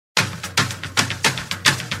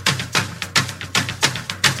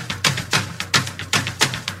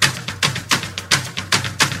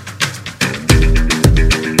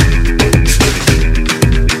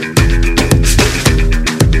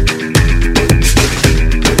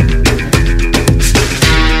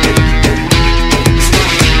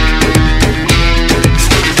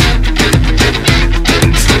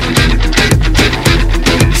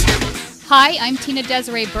Hi, I'm Tina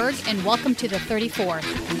Desiree Berg, and welcome to the 34th.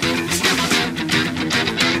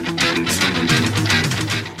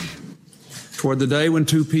 Toward the day when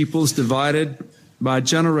two peoples divided by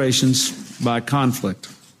generations by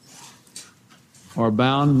conflict are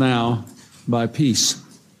bound now by peace.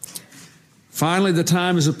 Finally, the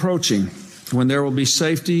time is approaching when there will be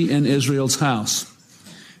safety in Israel's house,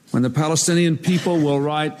 when the Palestinian people will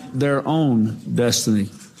write their own destiny,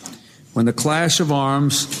 when the clash of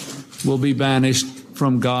arms will be banished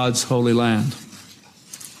from God's holy land.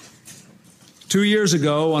 2 years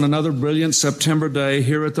ago, on another brilliant September day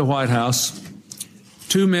here at the White House,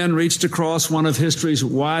 two men reached across one of history's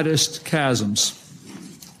widest chasms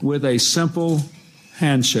with a simple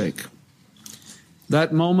handshake.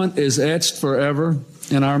 That moment is etched forever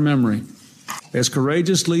in our memory. As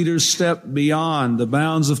courageous leaders step beyond the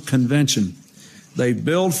bounds of convention, they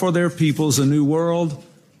build for their peoples a new world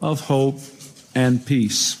of hope and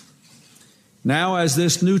peace. Now, as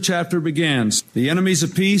this new chapter begins, the enemies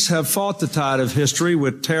of peace have fought the tide of history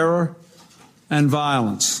with terror and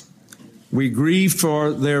violence. We grieve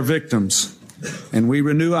for their victims, and we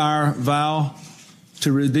renew our vow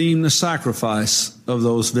to redeem the sacrifice of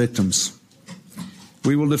those victims.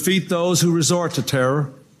 We will defeat those who resort to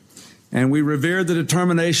terror, and we revere the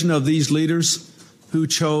determination of these leaders who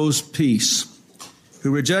chose peace,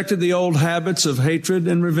 who rejected the old habits of hatred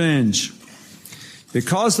and revenge.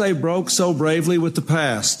 Because they broke so bravely with the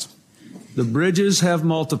past, the bridges have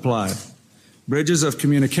multiplied. Bridges of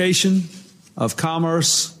communication, of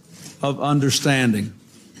commerce, of understanding.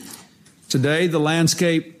 Today, the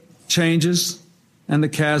landscape changes and the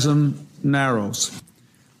chasm narrows.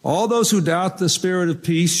 All those who doubt the spirit of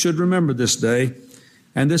peace should remember this day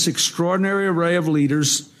and this extraordinary array of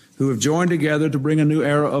leaders who have joined together to bring a new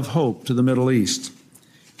era of hope to the Middle East.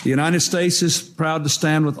 The United States is proud to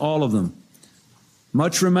stand with all of them.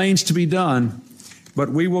 Much remains to be done, but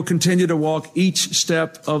we will continue to walk each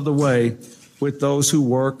step of the way with those who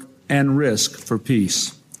work and risk for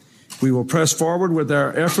peace. We will press forward with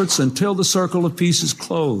our efforts until the circle of peace is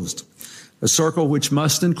closed, a circle which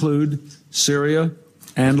must include Syria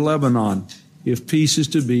and Lebanon if peace is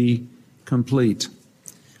to be complete.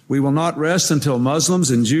 We will not rest until Muslims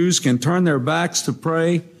and Jews can turn their backs to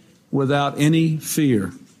pray without any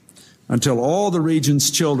fear, until all the region's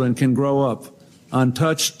children can grow up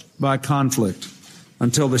untouched by conflict,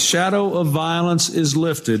 until the shadow of violence is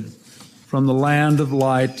lifted from the land of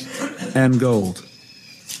light and gold.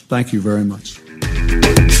 Thank you very much.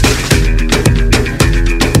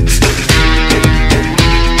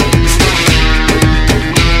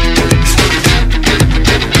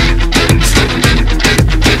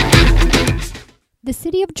 The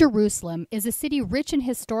city of Jerusalem is a city rich in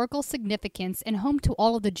historical significance and home to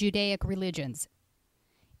all of the Judaic religions.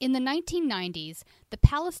 In the 1990s, the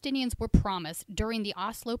Palestinians were promised during the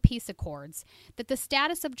Oslo Peace Accords that the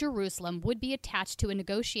status of Jerusalem would be attached to a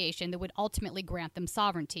negotiation that would ultimately grant them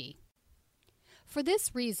sovereignty. For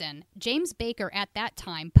this reason, James Baker at that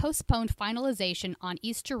time postponed finalization on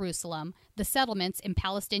East Jerusalem, the settlements in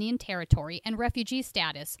Palestinian territory, and refugee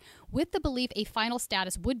status, with the belief a final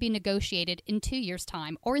status would be negotiated in 2 years'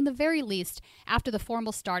 time, or in the very least after the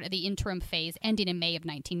formal start of the interim phase ending in May of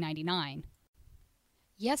 1999.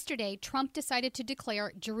 Yesterday, Trump decided to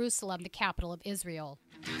declare Jerusalem the capital of Israel.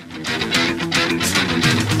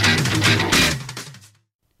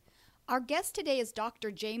 Our guest today is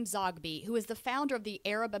Dr. James Zogby, who is the founder of the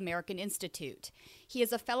Arab American Institute. He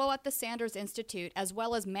is a fellow at the Sanders Institute as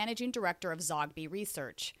well as managing director of Zogby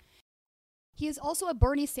Research. He is also a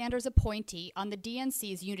Bernie Sanders appointee on the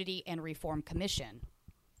DNC's Unity and Reform Commission.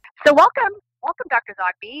 So welcome, Dr.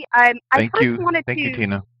 Zogby. Thank you,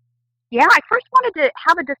 Tina. Yeah, I first wanted to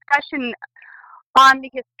have a discussion on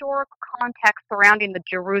the historical context surrounding the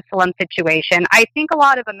Jerusalem situation. I think a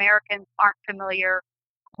lot of Americans aren't familiar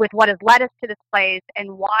with what has led us to this place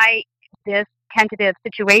and why this tentative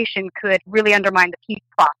situation could really undermine the peace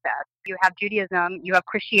process. You have Judaism, you have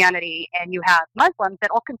Christianity, and you have Muslims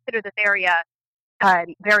that all consider this area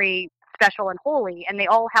very special and holy, and they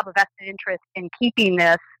all have a vested interest in keeping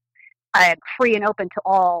this free and open to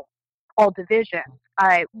all divisions.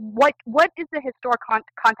 What is the historic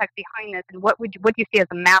context behind this, and what do you see as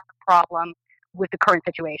a massive problem with the current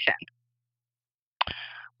situation?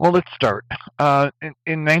 Well, let's start.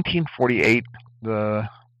 In 1948,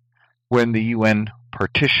 when the UN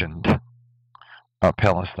partitioned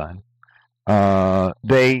Palestine,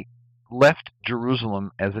 they left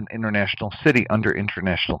Jerusalem as an international city under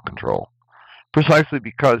international control, precisely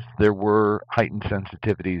because there were heightened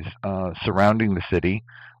sensitivities surrounding the city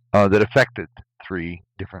that affected three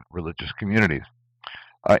different religious communities.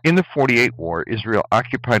 In the 48 War, Israel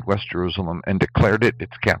occupied West Jerusalem and declared it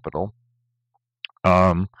its capital,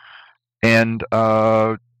 and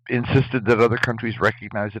insisted that other countries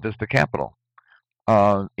recognize it as the capital.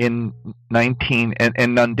 And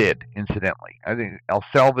none did, incidentally. I think El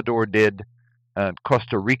Salvador did,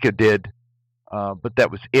 Costa Rica did, but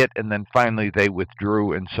that was it. And then finally they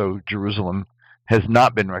withdrew, and so Jerusalem has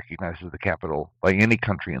not been recognized as the capital by any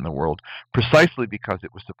country in the world, precisely because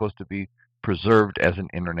it was supposed to be preserved as an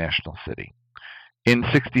international city. In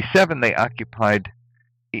 1967, they occupied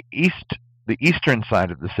the eastern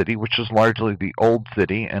side of the city, which was largely the old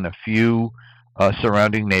city and a few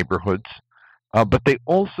surrounding neighborhoods. But they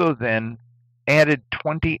also then added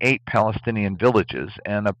 28 Palestinian villages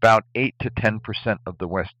and about 8 to 10% of the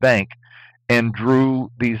West Bank, and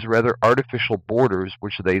drew these rather artificial borders,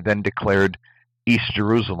 which they then declared East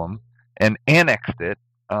Jerusalem, and annexed it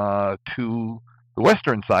to the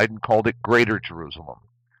western side and called it Greater Jerusalem.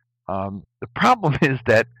 The problem is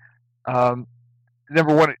that,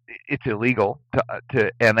 number one, it's illegal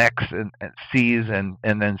to annex and seize and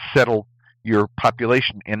then settle your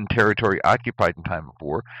population in territory occupied in time of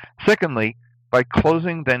war. Secondly, by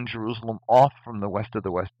closing then Jerusalem off from the west of the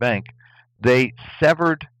West Bank, they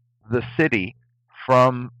severed the city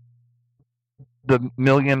from the 1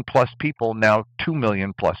 million plus people, now 2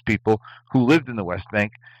 million plus people, who lived in the West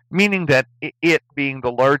Bank, meaning that it being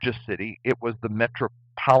the largest city, it was the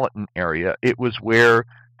metropolitan area. It was where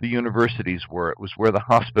the universities were. It was where the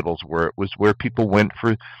hospitals were. It was where people went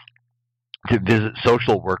to visit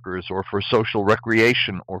social workers or for social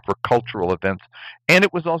recreation or for cultural events. And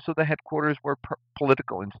it was also the headquarters where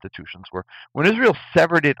political institutions were. When Israel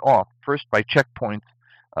severed it off, first by checkpoints,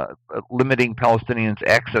 limiting Palestinians'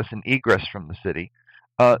 access and egress from the city,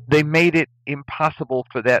 they made it impossible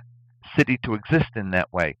for that city to exist in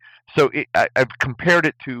that way. So I've compared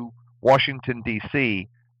it to Washington, D.C.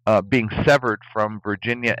 Being severed from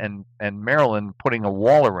Virginia and Maryland, putting a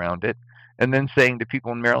wall around it, and then saying to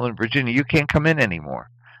people in Maryland and Virginia, you can't come in anymore.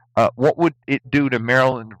 What would it do to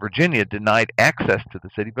Maryland and Virginia, denied access to the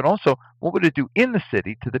city, but also what would it do in the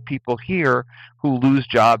city to the people here who lose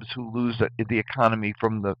jobs, who lose the economy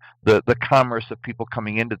from the commerce of people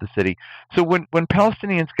coming into the city? So when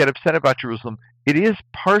Palestinians get upset about Jerusalem, it is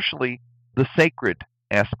partially the sacred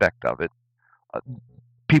aspect of it.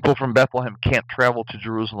 People from Bethlehem can't travel to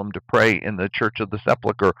Jerusalem to pray in the Church of the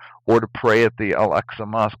Sepulchre or to pray at the Al-Aqsa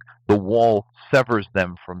Mosque. The wall severs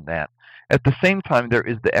them from that. At the same time, there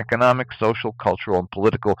is the economic, social, cultural, and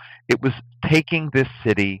political. It was taking this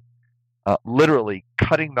city, literally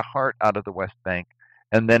cutting the heart out of the West Bank,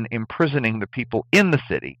 and then imprisoning the people in the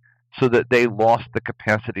city so that they lost the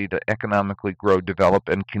capacity to economically grow, develop,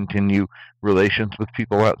 and continue relations with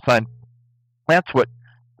people outside. That's what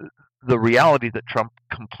the reality that Trump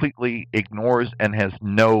completely ignores and has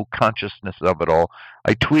no consciousness of at all.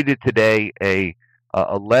 I tweeted today a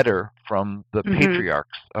letter from the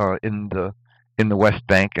patriarchs in the West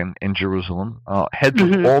Bank and in Jerusalem, heads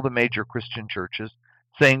of all the major Christian churches,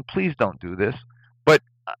 saying, please don't do this. But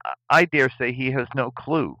I dare say he has no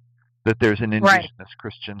clue that there's an indigenous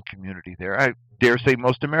Christian community there. I dare say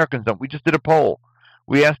most Americans don't. We just did a poll.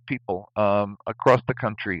 We asked people across the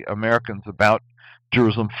country, Americans, about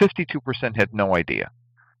Jerusalem. 52% had no idea.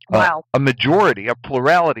 Wow. A majority, a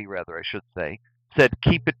plurality rather, I should say, said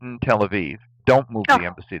keep it in Tel Aviv. Don't move the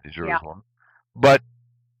embassy to Jerusalem. Yeah. But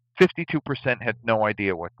 52% had no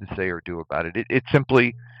idea what to say or do about it. It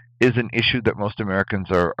simply is an issue that most Americans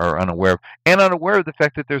are unaware of, and unaware of the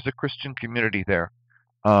fact that there's a Christian community there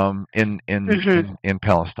in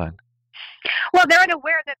Palestine. Well, they're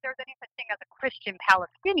unaware that there's any such thing as a Christian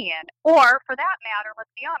Palestinian, or for that matter, let's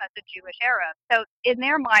be honest, a Jewish Arab. So in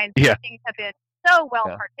their minds, things have been so well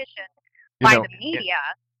partitioned by the media.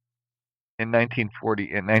 In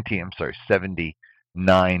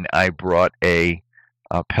 79, I brought a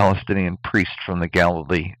Palestinian priest from the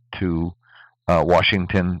Galilee to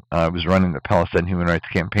Washington. I was running the Palestine Human Rights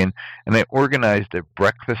Campaign, and I organized a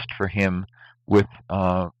breakfast for him with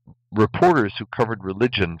reporters who covered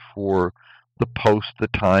religion for the Post, the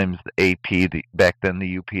Times, the AP, back then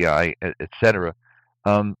the UPI, etc.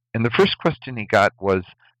 And the first question he got was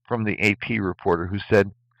from the AP reporter who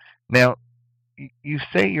said, now, you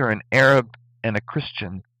say you're an Arab and a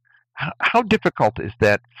Christian. How difficult is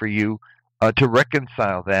that for you to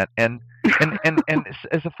reconcile that? And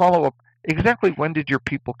as a follow-up, exactly when did your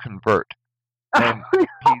people convert? And he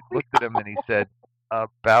looked at him and he said,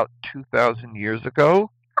 about 2,000 years ago,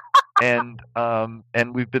 and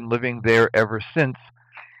we've been living there ever since.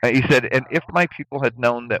 He said, and if my people had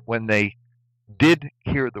known that when they did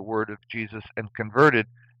hear the word of Jesus and converted,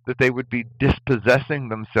 that they would be dispossessing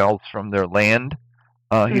themselves from their land,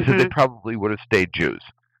 He said they probably would have stayed Jews.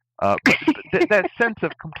 But that sense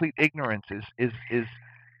of complete ignorance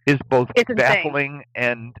is both baffling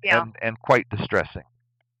and quite distressing.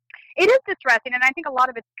 It is distressing, and I think a lot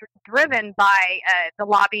of it's driven by the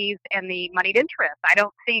lobbies and the moneyed interests. I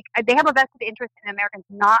don't think they have a vested interest in Americans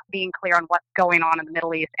not being clear on what's going on in the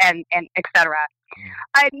Middle East and et cetera.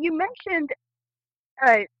 You mentioned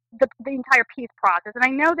the entire peace process, and I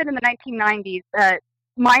know that in the 1990s,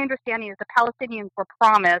 my understanding is the Palestinians were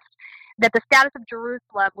promised that the status of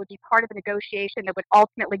Jerusalem would be part of a negotiation that would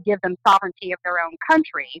ultimately give them sovereignty of their own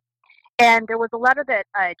country. And there was a letter that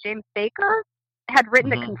James Baker had written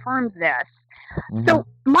that confirms this. So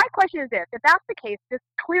my question is this: if that's the case, this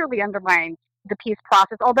clearly undermines the peace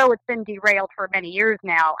process. Although it's been derailed for many years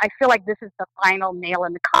now, I feel like this is the final nail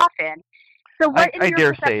in the coffin. So what in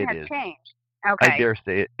your perception has changed? Okay. I dare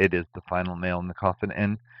say it is the final nail in the coffin.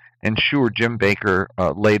 And sure, Jim Baker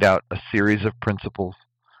laid out a series of principles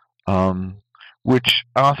which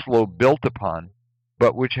Oslo built upon,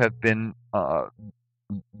 but which have been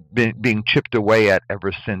being chipped away at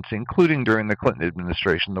ever since, including during the Clinton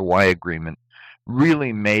administration. The Y agreement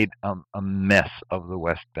really made a mess of the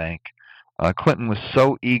West Bank. Clinton was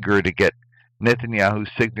so eager to get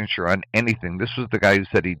Netanyahu's signature on anything. This was the guy who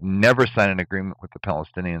said he'd never sign an agreement with the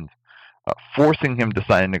Palestinians, forcing him to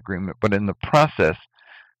sign an agreement, but in the process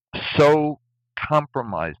so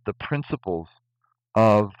compromised the principles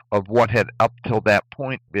of what had up till that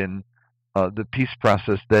point been the peace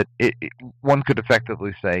process that one could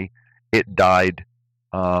effectively say it died.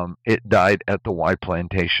 It died at the Y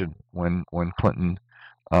plantation when Clinton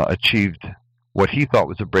achieved what he thought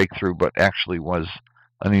was a breakthrough, but actually was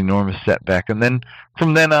an enormous setback. And then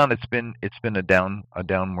from then on, it's been a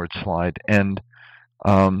downward slide. And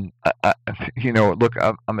look,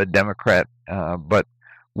 I'm a Democrat, but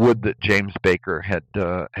would that James Baker had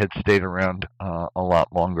stayed around a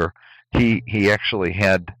lot longer. He actually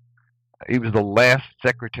he was the last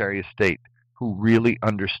Secretary of State who really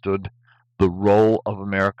understood the role of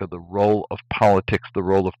America, the role of politics, the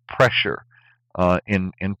role of pressure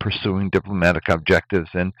in pursuing diplomatic objectives.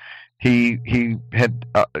 And he had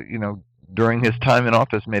during his time in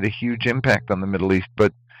office made a huge impact on the Middle East,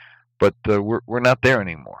 but we're not there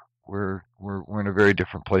anymore. We're in a very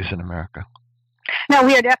different place in America. No,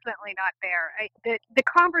 we are definitely not there. The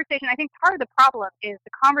conversation, I think part of the problem is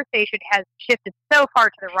the conversation has shifted so far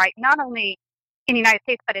to the right, not only in the United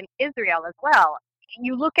States, but in Israel as well.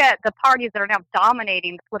 You look at the parties that are now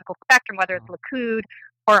dominating the political spectrum, whether it's Likud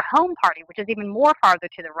or Home Party, which is even more farther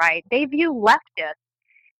to the right, they view leftists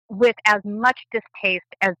with as much distaste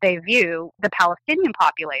as they view the Palestinian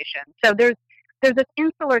population. So there's this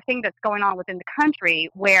insular thing that's going on within the country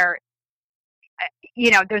where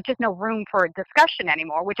there's just no room for discussion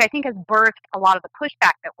anymore, which I think has birthed a lot of the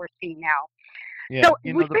pushback that we're seeing now. Yeah, so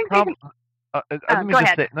the problem.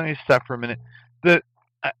 Let me stop for a minute.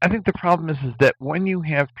 I think the problem is that when you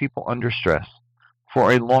have people under stress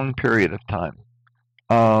for a long period of time,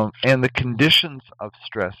 and the conditions of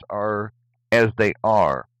stress are as they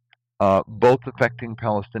are, both affecting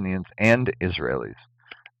Palestinians and Israelis,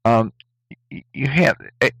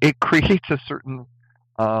 it creates a certain.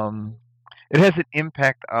 It has an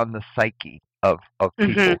impact on the psyche of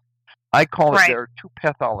people. I call it, there are two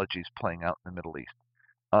pathologies playing out in the Middle East.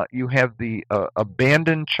 You have the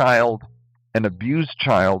abandoned child and abused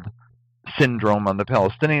child syndrome on the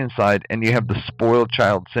Palestinian side, and you have the spoiled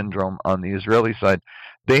child syndrome on the Israeli side.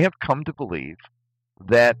 They have come to believe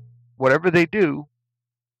that whatever they do,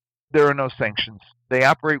 there are no sanctions. They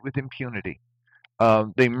operate with impunity.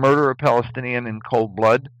 They murder a Palestinian in cold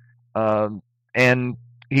blood, and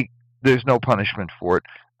there's no punishment for it.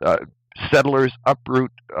 Settlers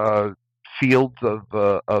uproot fields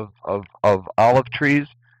of olive trees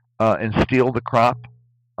and steal the crop.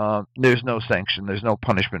 There's no sanction. There's no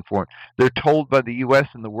punishment for it. They're told by the U.S.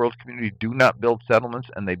 and the world community, do not build settlements,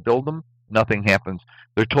 and they build them. Nothing happens.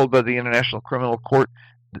 They're told by the International Criminal Court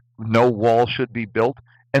no wall should be built.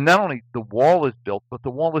 And not only the wall is built, but the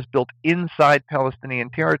wall is built inside Palestinian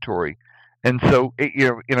territory. And so,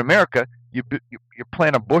 in America, you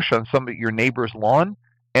plant a bush on your neighbor's lawn,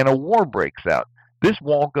 and a war breaks out. This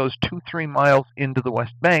wall goes 2-3 miles into the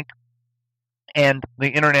West Bank, and the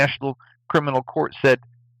International Criminal Court said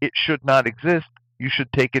it should not exist. You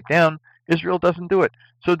should take it down. Israel doesn't do it.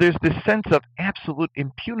 So there's this sense of absolute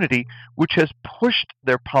impunity, which has pushed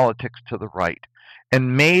their politics to the right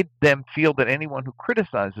and made them feel that anyone who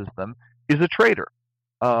criticizes them is a traitor.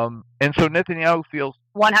 And so Netanyahu feels,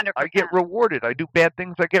 100%. I get rewarded. I do bad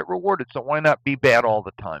things, I get rewarded. So why not be bad all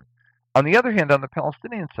the time? On the other hand, on the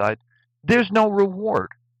Palestinian side, there's no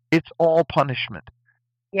reward. It's all punishment.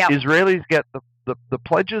 Yep. Israelis get the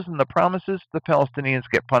pledges and the promises, the Palestinians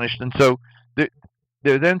get punished. And so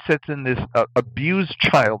there then sets in this abused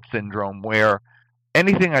child syndrome where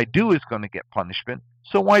anything I do is going to get punishment.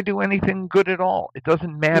 So why do anything good at all? It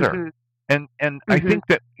doesn't matter. And I think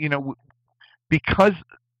that, because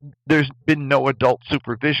there's been no adult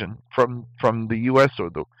supervision from the U.S. or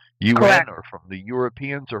the UN Correct. or from the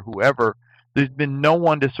Europeans or whoever, there's been no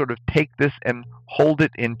one to sort of take this and hold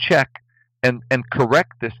it in check and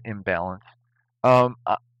correct this imbalance.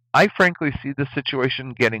 I frankly see the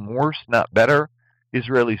situation getting worse, not better.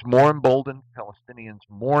 Israelis more emboldened, Palestinians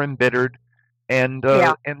more embittered, and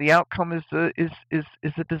the outcome is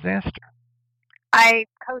a disaster. I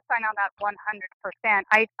co-sign on that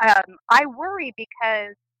 100%. I worry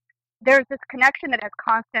because there's this connection that has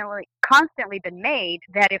constantly been made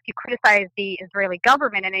that if you criticize the Israeli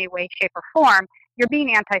government in any way, shape, or form, you're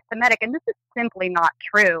being anti-Semitic, and this is simply not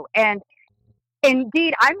true. And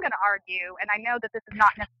indeed, I'm going to argue, and I know that this is not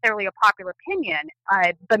necessarily a popular opinion,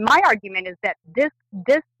 but my argument is that this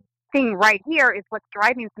thing right here is what's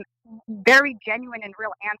driving some very genuine and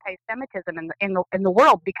real anti-Semitism in the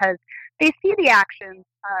world, because they see the actions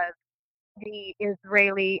of the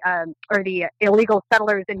Israeli or the illegal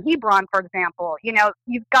settlers in Hebron, for example.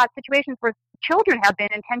 You've got situations where children have been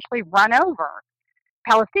intentionally run over,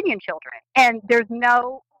 Palestinian children, and there's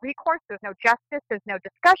no recourse, there's no justice, there's no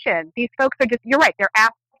discussion. These folks are just, you're right, they're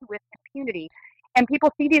acting with impunity. And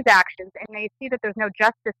people see these actions and they see that there's no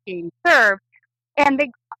justice being served, and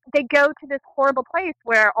they go to this horrible place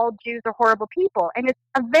where all Jews are horrible people. And it's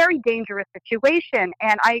a very dangerous situation.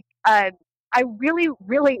 And I really,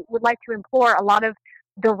 really would like to implore a lot of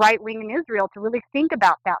the right wing in Israel to really think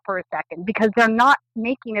about that for a second, because they're not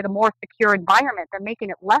making it a more secure environment. They're making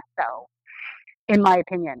it less so, in my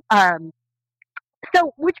opinion.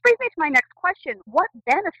 So, which brings me to my next question. What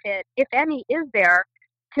benefit, if any, is there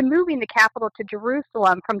to moving the capital to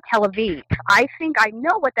Jerusalem from Tel Aviv? I think I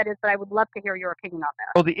know what that is, but I would love to hear your opinion on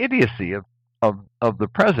that. Well, the idiocy of the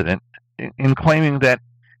president in claiming that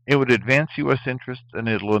it would advance U.S. interests and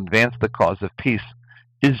it will advance the cause of peace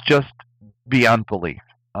is just beyond belief.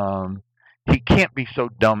 He can't be so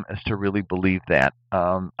dumb as to really believe that.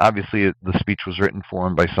 Obviously, the speech was written for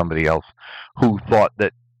him by somebody else who thought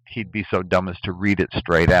that he'd be so dumb as to read it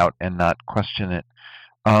straight out and not question it.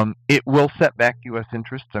 It will set back U.S.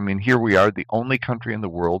 interests. I mean, here we are, the only country in the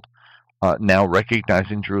world now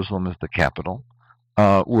recognizing Jerusalem as the capital.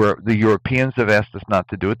 Where the Europeans have asked us not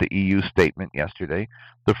to do it, the EU statement yesterday.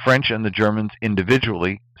 The French and the Germans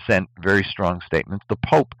individually sent very strong statements. The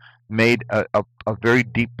Pope made a very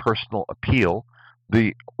deep personal appeal.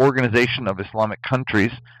 The Organization of Islamic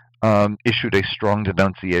Countries issued a strong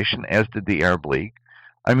denunciation, as did the Arab League.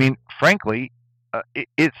 I mean, frankly,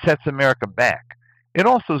 it sets America back. It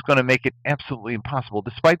also is going to make it absolutely impossible,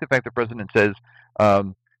 despite the fact the president says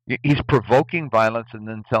he's provoking violence and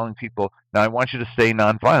then telling people, now I want you to stay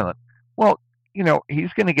nonviolent. Well,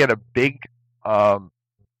 he's going to get a big, I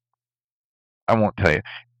won't tell you,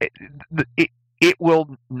 it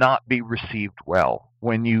will not be received well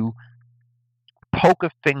when you poke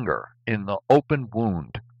a finger in the open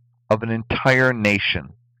wound of an entire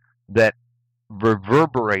nation that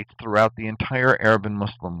reverberates throughout the entire Arab and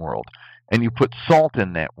Muslim world, and you put salt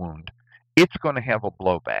in that wound. It's going to have a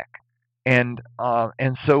blowback. And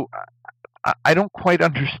so I don't quite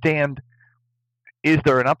understand. Is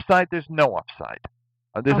there an upside? There's no upside.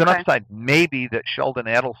 There's an upside, maybe, that Sheldon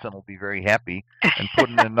Adelson will be very happy and put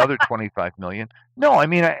in another $25 million. No, I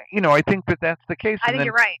mean, I think that's the case. I think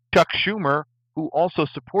you're right. Chuck Schumer, who also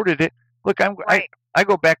supported it. Look, I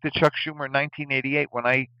go back to Chuck Schumer in 1988 when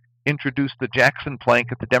I introduced the Jackson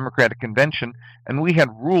plank at the Democratic Convention, and we had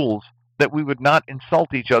rules that we would not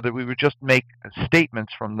insult each other. We would just make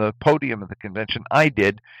statements from the podium of the convention. I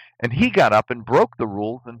did, and he got up and broke the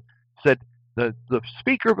rules and said, the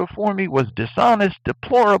speaker before me was dishonest,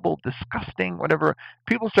 deplorable, disgusting, whatever.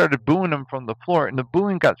 People started booing him from the floor, and the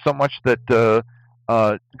booing got so much that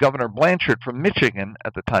Governor Blanchard from Michigan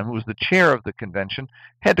at the time, who was the chair of the convention,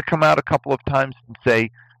 had to come out a couple of times and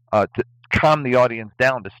say, to calm the audience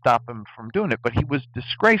down, to stop him from doing it. But he was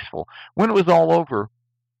disgraceful. When it was all over,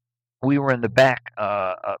 we were in the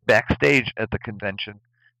backstage at the convention,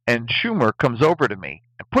 and Schumer comes over to me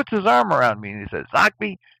and puts his arm around me, and he says,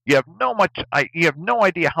 "Zogby, you have no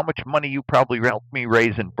idea how much money you probably helped me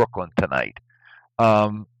raise in Brooklyn tonight."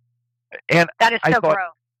 And that is so gross.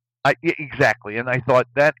 Exactly, and I thought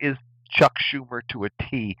that is Chuck Schumer to a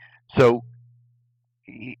T. So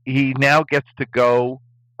he now gets to go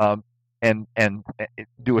and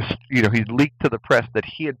do he leaked to the press that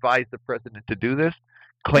he advised the president to do this,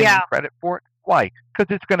 claiming credit for it. Why?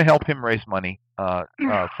 Because it's going to help him raise money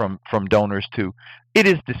from donors too. It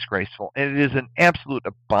is disgraceful. It is an absolute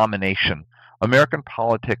abomination. American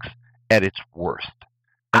politics at its worst.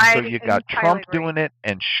 And so you got Trump doing it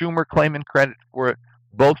and Schumer claiming credit for it,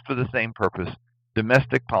 both for the same purpose,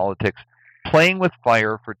 domestic politics, playing with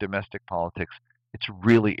fire for domestic politics. It's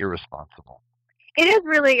really irresponsible. It is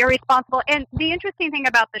really irresponsible. And the interesting thing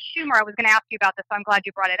about the Schumer, I was going to ask you about this, so I'm glad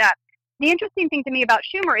you brought it up. The interesting thing to me about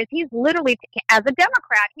Schumer is he's literally, as a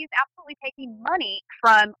Democrat, he's absolutely taking money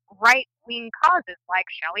from right-wing causes like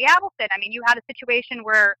Shelley Adelson. I mean, you had a situation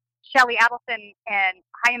where Shelley Adelson and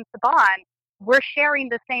Haim Saban were sharing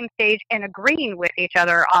the same stage and agreeing with each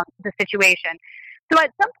other on the situation. So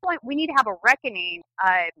at some point, we need to have a reckoning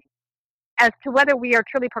as to whether we are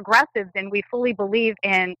truly progressives and we fully believe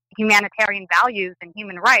in humanitarian values and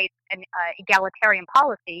human rights and egalitarian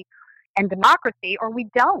policy and democracy, or we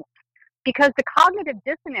don't. Because the cognitive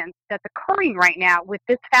dissonance that's occurring right now with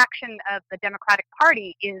this faction of the Democratic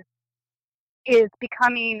Party is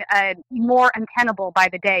becoming more untenable by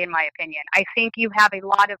the day, in my opinion. I think you have a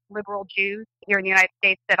lot of liberal Jews here in the United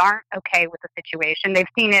States that aren't okay with the situation. They've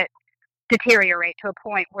seen it deteriorate to a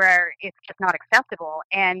point where it's just not acceptable,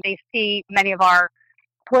 and they see many of our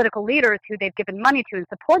political leaders who they've given money to and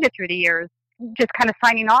supported through the years just kind of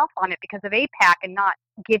signing off on it because of AIPAC and not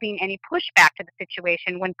giving any pushback to the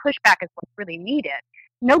situation when pushback is what's really needed.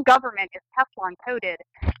 No government is Teflon coated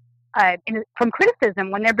from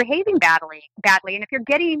criticism when they're behaving badly. And if you're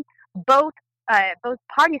getting both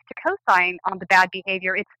parties to co-sign on the bad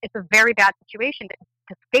behavior, it's a very bad situation.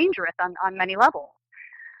 It's dangerous on many levels.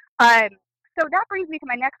 So that brings me to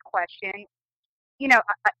my next question. You know,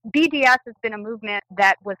 BDS has been a movement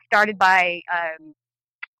that was started by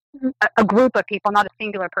a group of people, not a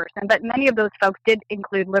singular person, but many of those folks did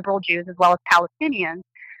include liberal Jews as well as Palestinians.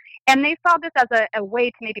 And they saw this as a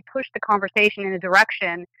way to maybe push the conversation in a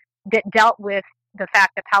direction that dealt with the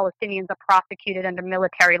fact that Palestinians are prosecuted under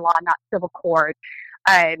military law, not civil court.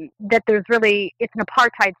 That there's really, it's an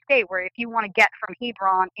apartheid state where if you want to get from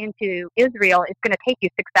Hebron into Israel, it's going to take you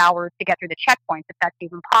 6 hours to get through the checkpoints, if that's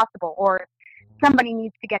even possible. Or somebody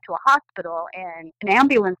needs to get to a hospital and an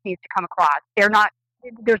ambulance needs to come across.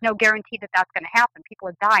 There's no guarantee that that's going to happen. People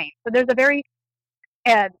are dying. So there's a very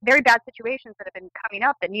bad situations that have been coming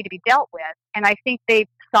up that need to be dealt with. And I think they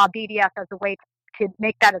saw BDS as a way to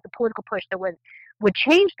make that as a political push that would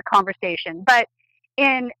change the conversation. But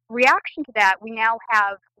in reaction to that, we now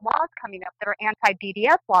have laws coming up that are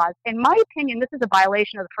anti-BDS laws. In my opinion, this is a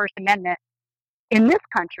violation of the First Amendment in this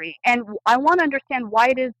country. And I want to understand why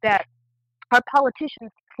it is that our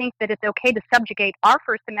politicians think that it's okay to subjugate our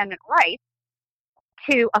First Amendment rights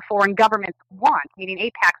to a foreign government's want, meaning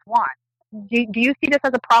AIPAC's want. Do you see this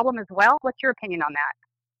as a problem as well? What's your opinion on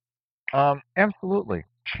that? Absolutely.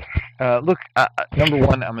 Look, number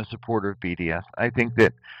one, I'm a supporter of BDS. I think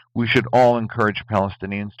that we should all encourage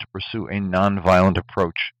Palestinians to pursue a nonviolent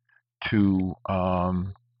approach to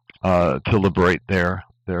liberate their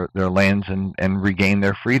lands and regain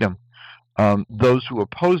their freedom. Those who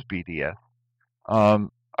oppose BDS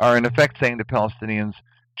are in effect saying to Palestinians,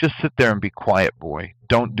 just sit there and be quiet, boy.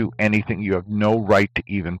 Don't do anything. You have no right to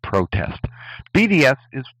even protest. BDS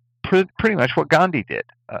is pretty much what Gandhi did,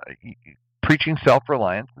 preaching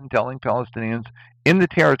self-reliance and telling Palestinians in the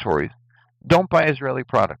territories, don't buy Israeli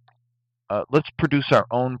products. Let's produce our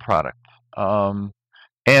own products. And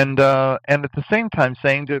at the same time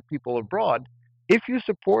saying to people abroad, if you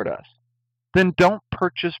support us, then don't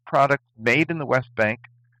purchase products made in the West Bank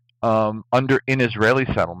in Israeli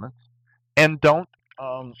settlements, and don't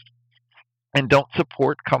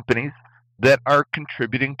support companies that are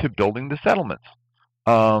contributing to building the settlements.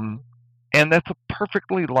 And that's a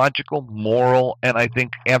perfectly logical, moral, and I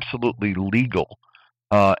think absolutely legal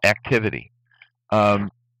activity.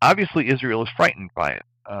 Obviously, Israel is frightened by it,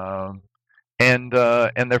 and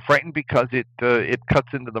they're frightened because it cuts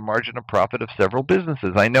into the margin of profit of several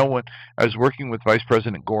businesses. I know when I was working with Vice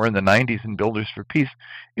President Gore in the 90s in Builders for Peace,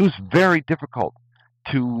 it was very difficult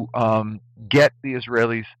to get the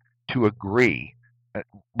Israelis to agree,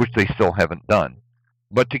 which they still haven't done,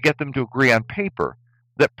 but to get them to agree on paper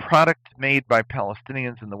that products made by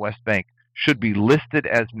Palestinians in the West Bank should be listed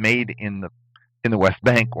as made in the West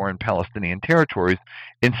Bank or in Palestinian territories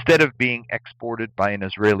instead of being exported by an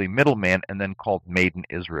Israeli middleman and then called made in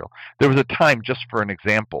Israel. There was a time, just for an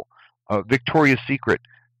example, Victoria's Secret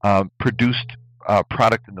produced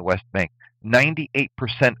product in the West Bank. 98%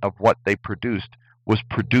 of what they produced was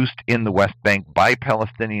produced in the West Bank by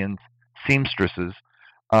Palestinian seamstresses,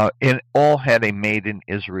 and all had a made in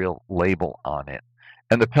Israel label on it.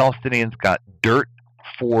 And the Palestinians got dirt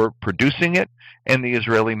for producing it, and the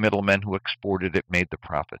Israeli middlemen who exported it made the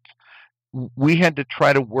profits. We had to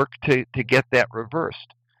try to work to get that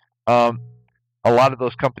reversed. A lot of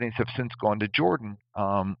those companies have since gone to Jordan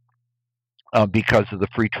because of the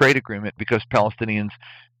free trade agreement, because Palestinians,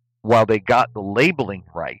 while they got the labeling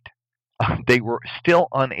right, they were still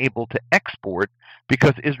unable to export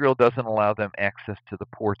because Israel doesn't allow them access to the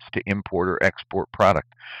ports to import or export product.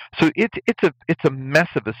 So it's a mess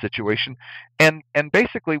of a situation, and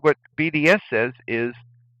basically what BDS says is,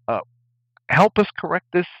 help us correct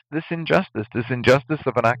this injustice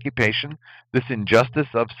of an occupation, this injustice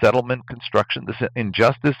of settlement construction, this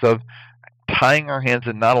injustice of tying our hands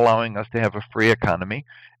and not allowing us to have a free economy.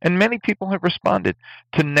 And many people have responded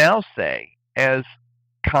to now say, as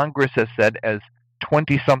Congress has said, as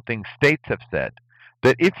 20-something states have said,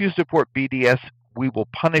 that if you support BDS, we will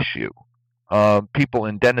punish you. People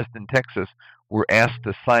in Denison, Texas, were asked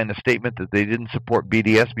to sign a statement that they didn't support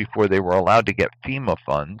BDS before they were allowed to get FEMA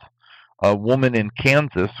funds. A woman in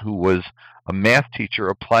Kansas who was a math teacher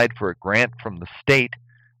applied for a grant from the state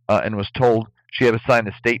and was told she had to sign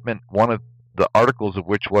a statement, one of the articles of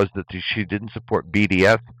which was that she didn't support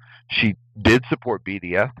BDS. She did support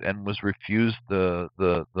BDS and was refused the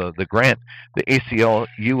grant. The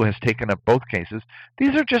ACLU has taken up both cases.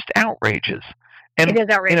 These are just outrages. And it is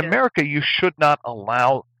outrageous. In America, you should not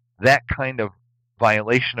allow that kind of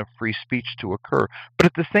violation of free speech to occur. But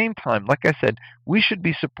at the same time, like I said, we should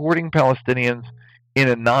be supporting Palestinians in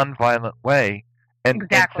a nonviolent way and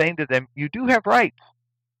saying to them, you do have rights.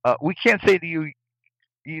 We can't say to you,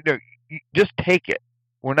 you just take it.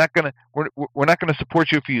 We're not going to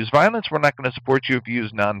support you if you use violence. We're not going to support you if you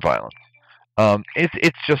use nonviolence.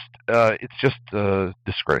 It's just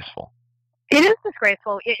disgraceful. It is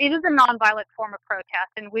disgraceful. It is a nonviolent form of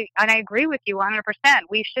protest, and I agree with you 100%.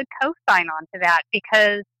 We should co-sign on to that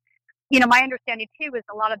because, my understanding too is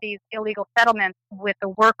a lot of these illegal settlements with the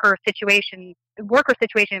worker situation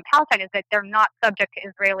in Palestine is that they're not subject to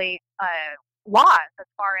Israeli laws as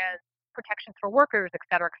far as protections for workers, et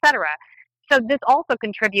cetera, et cetera. So this also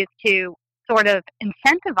contributes to sort of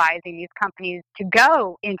incentivizing these companies to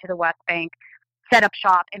go into the West Bank, set up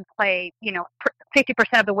shop, and pay,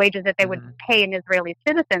 50% of the wages that they would pay an Israeli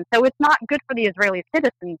citizen. So it's not good for the Israeli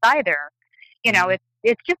citizens either.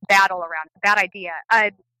 It's just bad all around. It's a bad idea.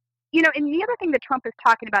 And the other thing that Trump is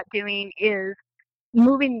talking about doing is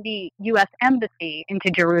moving the U.S. Embassy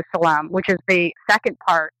into Jerusalem, which is the second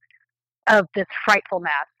part of this frightful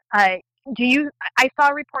mess. I saw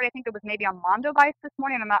a report, I think it was maybe on Mondo Vice this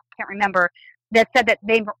morning, can't remember, that said that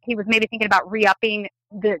he was maybe thinking about re-upping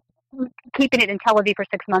keeping it in Tel Aviv for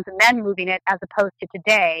 6 months and then moving it as opposed to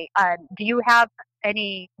today. Do you have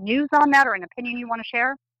any news on that or an opinion you want to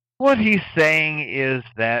share? What he's saying is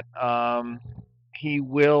that he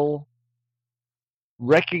will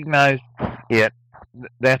recognize it.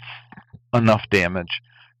 That's enough damage.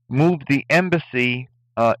 Move the embassy.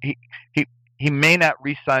 He may not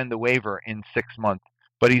re-sign the waiver in 6 months,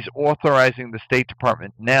 but he's authorizing the State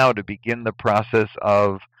Department now to begin the process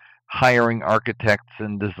of hiring architects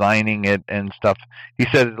and designing it and stuff. He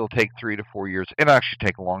said it'll take 3 to 4 years. It'll actually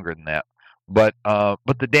take longer than that. But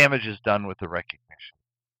the damage is done with the recognition.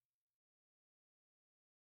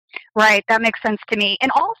 Right, that makes sense to me.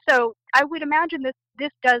 And also, I would imagine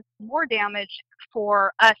this does more damage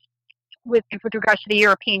for us with regards to the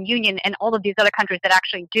European Union and all of these other countries that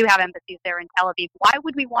actually do have embassies there in Tel Aviv. Why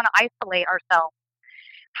would we want to isolate ourselves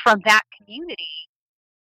from that community?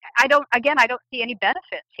 I don't see any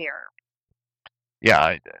benefits here.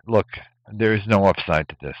 Yeah, look, there is no upside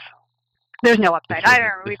to this. There's no upside.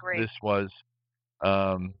 We agree. This was,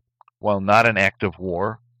 while not an act of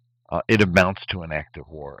war, it amounts to an act of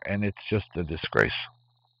war, and it's just a disgrace.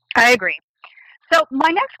 I agree. So my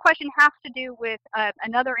next question has to do with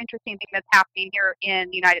another interesting thing that's happening here in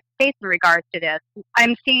the United States in regards to this.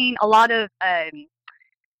 I'm seeing a lot of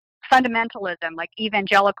fundamentalism, like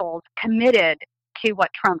evangelicals, committed to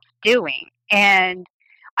what Trump's doing. And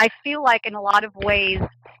I feel like in a lot of ways,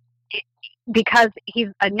 because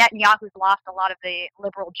Netanyahu's lost a lot of the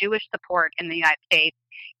liberal Jewish support in the United States,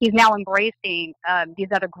 he's now embracing these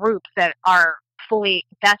other groups that are fully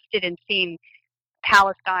vested in seeing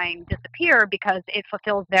Palestine disappear because it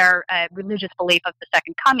fulfills their religious belief of the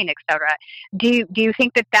second coming, etc. Do you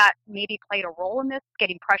think that maybe played a role in this,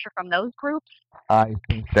 getting pressure from those groups? I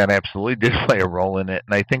think that absolutely did play a role in it,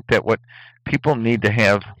 and I think that what people need to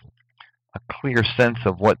have a clear sense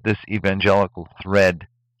of what this evangelical thread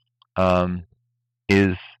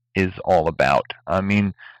is all about. I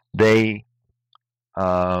mean, they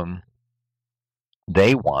want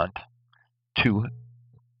to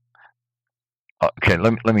Okay,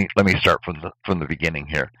 let me start from the beginning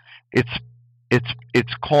here. It's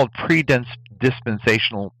called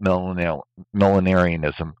pre-dispensational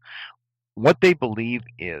millenarianism. What they believe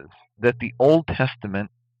is that the Old Testament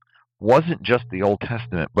wasn't just the Old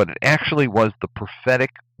Testament, but it actually was the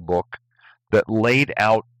prophetic book that laid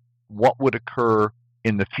out what would occur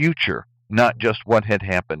in the future, not just what had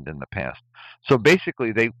happened in the past. So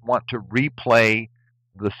basically, they want to replay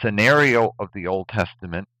the scenario of the Old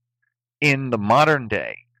Testament in the modern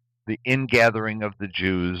day, the ingathering of the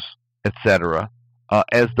Jews, etc.,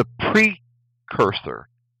 as the precursor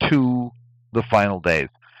to the final days.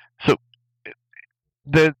 So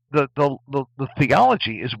the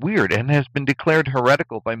theology is weird and has been declared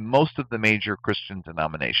heretical by most of the major Christian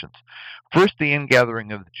denominations. First, the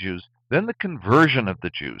ingathering of the Jews, then the conversion of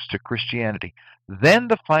the Jews to Christianity, then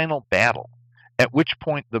the final battle, at which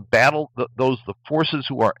point the forces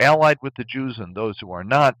who are allied with the Jews and those who are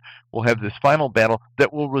not will have this final battle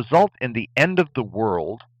that will result in the end of the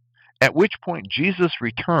world, at which point Jesus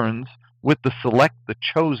returns with the select, the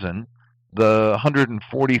chosen, the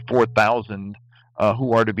 144,000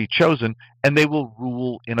 who are to be chosen, and they will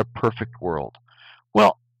rule in a perfect world.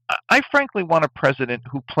 Well, I frankly want a president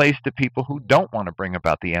who plays to people who don't want to bring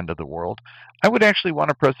about the end of the world. I would actually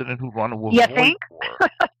want a president who want to avoid war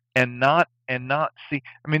and not see.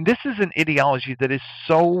 I mean, this is an ideology that is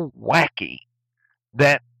so wacky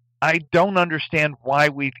that I don't understand why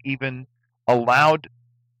we've even allowed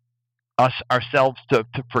ourselves to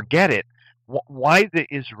forget it. Why the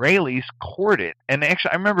Israelis court it. And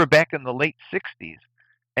actually, I remember back in the late 60s,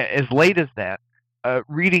 as late as that,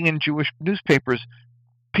 reading in Jewish newspapers,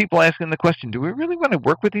 people asking the question, do we really want to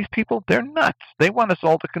work with these people? They're nuts. They want us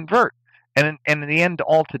all to convert. And in the end,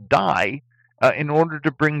 all to die in order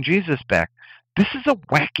to bring Jesus back. This is a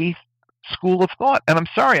wacky school of thought. And I'm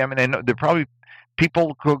sorry. I mean, I know there are probably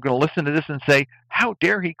people who are going to listen to this and say, how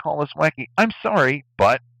dare he call us wacky? I'm sorry,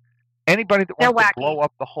 but anybody that wants to blow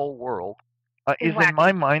up the whole world is in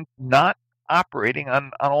my mind not operating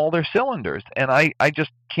on all their cylinders. And I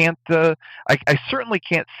just can't, I certainly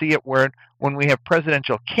can't see it when we have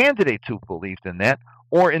presidential candidates who believed in that,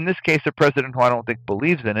 or in this case, a president who I don't think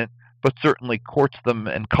believes in it, but certainly courts them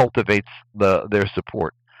and cultivates their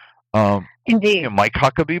support. Indeed. Mike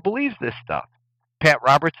Huckabee believes this stuff. Pat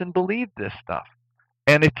Robertson believed this stuff.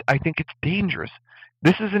 And I think it's dangerous.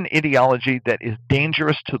 This is an ideology that is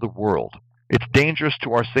dangerous to the world. It's dangerous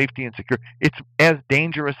to our safety and security. It's as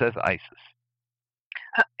dangerous as ISIS.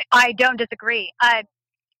 I don't disagree. And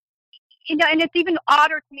it's even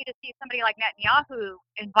odder to me to see somebody like Netanyahu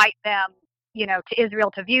invite them, to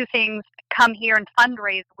Israel to view things, come here and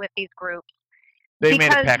fundraise with these groups. They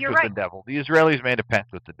made a pact with the devil. The Israelis made a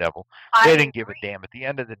pact with the devil. They didn't give a damn. At the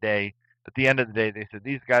end of the day, they said,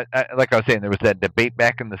 these guys, like I was saying, there was that debate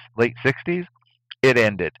back in the late 60s. It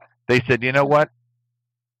ended. They said, you know what?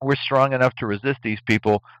 We're strong enough to resist these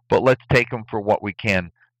people, but let's take them for what we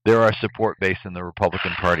can. They're our support base in the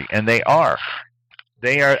Republican Party, and they are.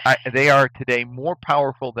 They are today more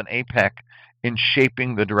powerful than AIPAC in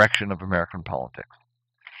shaping the direction of American politics.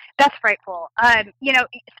 That's frightful.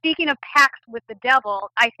 Speaking of pacts with the devil,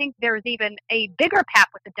 I think there's even a bigger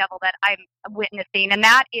pact with the devil that I'm witnessing, and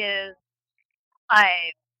that is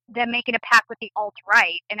them making a pact with the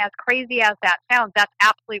alt-right. And as crazy as that sounds, that's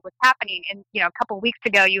absolutely what's happening. And, a couple of weeks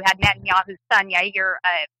ago, you had Netanyahu's son, Yair,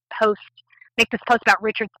 make this post about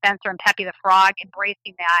Richard Spencer and Pepe the Frog,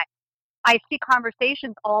 embracing that. I see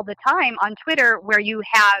conversations all the time on Twitter where you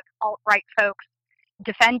have alt-right folks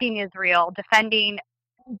defending Israel, defending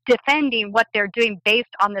what they're doing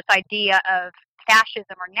based on this idea of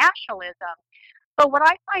fascism or nationalism. But what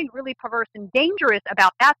I find really perverse and dangerous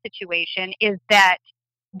about that situation is that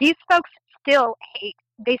these folks still hate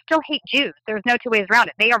Jews. There's no two ways around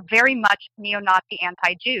it. They are very much neo-Nazi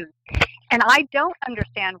anti-Jews. And I don't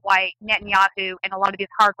understand why Netanyahu and a lot of these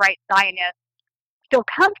hard-right Zionists feel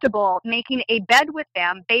comfortable making a bed with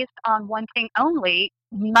them based on one thing only,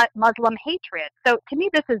 Muslim hatred. So to me,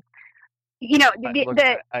 this is,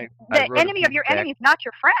 the enemy of your enemy is not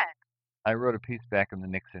your friend. I wrote a piece back in the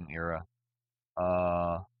Nixon era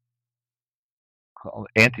called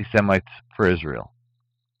Anti-Semites for Israel.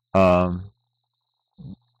 And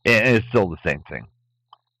it's still the same thing.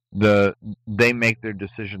 They make their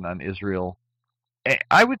decision on Israel,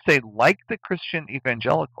 I would say, like the Christian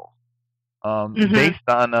evangelicals, based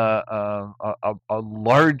on a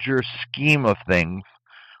larger scheme of things,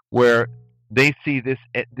 where they see this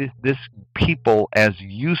people as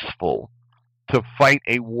useful to fight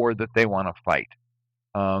a war that they want to fight.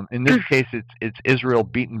 In this case, it's Israel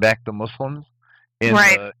beating back the Muslims. In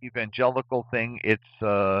the evangelical thing,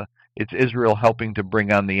 it's Israel helping to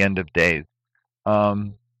bring on the end of days.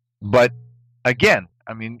 But again,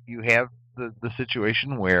 I mean, you have the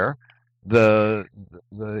situation where the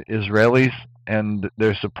Israelis and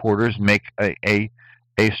their supporters make a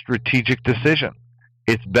strategic decision.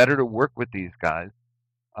 It's better to work with these guys,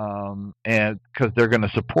 and because they're going to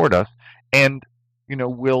support us, and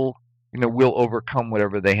we'll overcome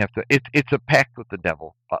whatever they have to. It's a pact with the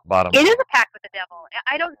devil. Bottom line. It is a pact with the devil.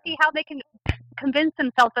 I don't see how they can convince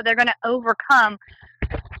themselves that they're going to overcome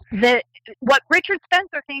what Richard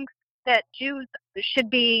Spencer thinks that Jews should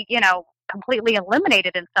be, completely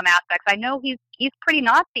eliminated in some aspects. I know he's pretty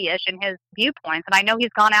Nazi-ish in his viewpoints, and I know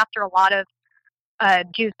he's gone after a lot of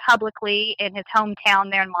Jews publicly in his hometown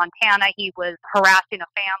there in Montana. He was harassing a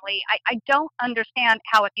family. I don't understand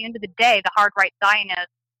how at the end of the day the hard right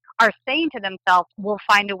Zionists are saying to themselves, we'll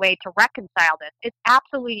find a way to reconcile this. It's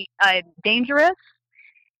absolutely dangerous.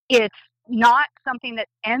 It's not something that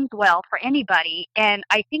ends well for anybody, and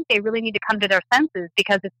I think they really need to come to their senses,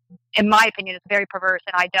 because it's, in my opinion, it's very perverse,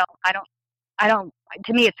 and I don't,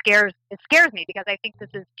 to me it scares me, because I think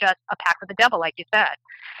this is just a pact with the devil, like you said.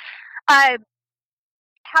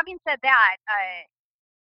 Having said that,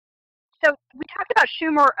 so we talked about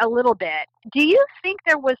Schumer a little bit. Do you think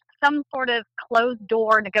there was some sort of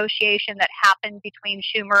closed-door negotiation that happened between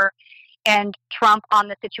Schumer and Trump on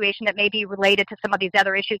the situation that may be related to some of these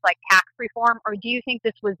other issues like tax reform, or do you think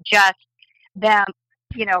this was just them,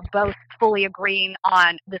 both fully agreeing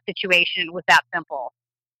on the situation? Was that simple?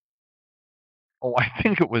 Oh, I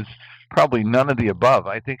think it was probably none of the above.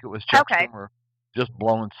 I think it was Chuck Schumer just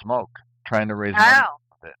blowing smoke, trying to raise money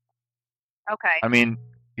with it. Okay. I mean,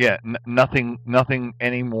 yeah, nothing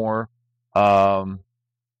any more, nothing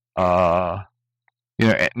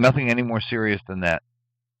any more serious than that.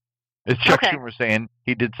 It's Chuck Schumer saying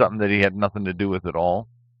he did something that he had nothing to do with at all,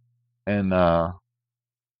 and that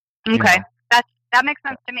makes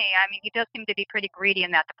sense to me. I mean, he does seem to be pretty greedy in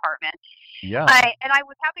that department. Yeah. And I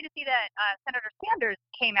was happy to see that Senator Sanders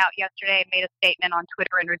came out yesterday and made a statement on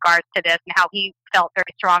Twitter in regards to this, and how he felt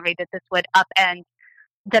very strongly that this would upend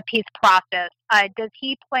the peace process. Does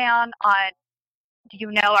he plan on? Do you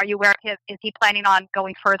know? Are you aware of his? Is he planning on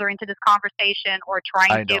going further into this conversation or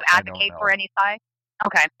trying to advocate for any side?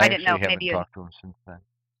 Okay, I didn't know. Maybe you talked to him since then.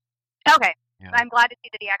 Okay, yeah. I'm glad to see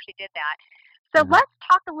that he actually did that. So let's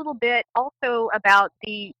talk a little bit also about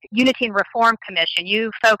the Unity and Reform Commission. You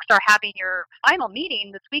folks are having your final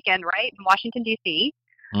meeting this weekend, right, in Washington, D.C.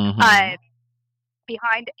 Mm-hmm.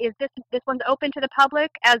 Is this one's open to the public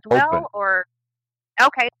as well, open. Or?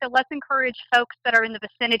 Okay, so let's encourage folks that are in the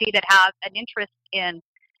vicinity that have an interest in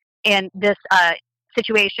this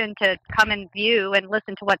situation to come and view and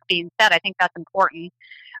listen to what's being said. I think that's important.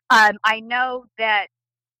 I know that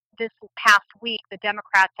this past week the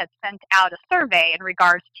Democrats had sent out a survey in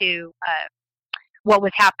regards to what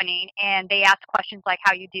was happening, and they asked questions like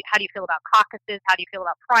how do you feel about caucuses, how do you feel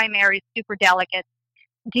about primaries, superdelegates.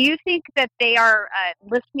 Do you think that they are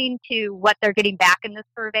listening to what they're getting back in this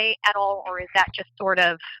survey at all, or is that just sort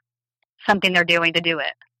of something they're doing to do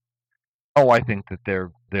it? Oh, I think that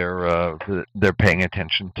they're paying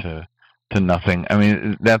attention to nothing. I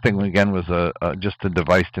mean, that thing again was just a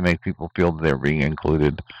device to make people feel that they're being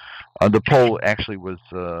included. The poll actually was,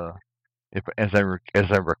 as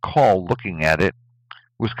I recall, looking at it,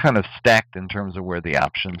 was kind of stacked in terms of where the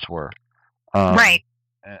options were. Right.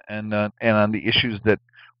 And on the issues that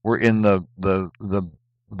were in the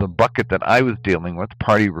bucket that I was dealing with,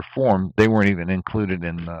 party reform, they weren't even included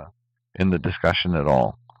in the discussion at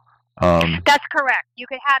all. That's correct. You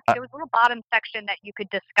could have there was a little bottom section that you could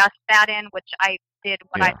discuss that in, which I did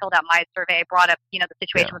when I filled out my survey. I brought up the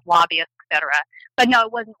situation with lobbyists, etc. But no,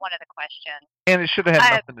 it wasn't one of the questions. And it should have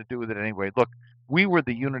had nothing to do with it anyway. Look, we were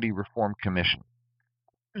the Unity Reform Commission.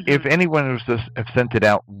 Mm-hmm. If anyone was to have sent it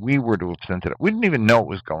out, we were to have sent it out. We didn't even know it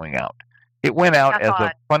was going out. It went out as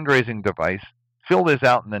a fundraising device. Fill this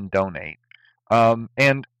out and then donate.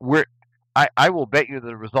 And I will bet you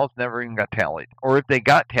the results never even got tallied. Or if they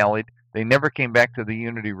got tallied, they never came back to the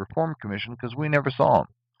Unity Reform Commission because we never saw them.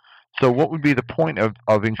 So what would be the point of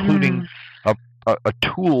including a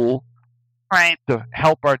tool to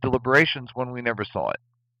help our deliberations when we never saw it?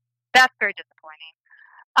 That's very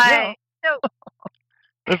disappointing. So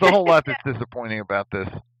there's a whole lot that's disappointing about this.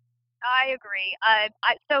 I agree.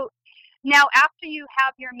 So now, after you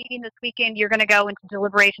have your meeting this weekend, you're going to go into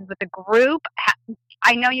deliberations with the group.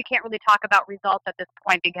 I know you can't really talk about results at this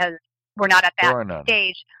point because we're not at that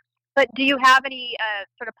stage. But do you have any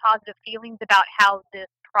sort of positive feelings about how this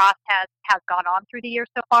process has gone on through the year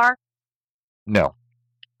so far? No.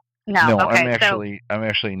 No. Okay. I'm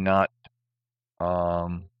actually not.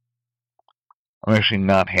 I'm actually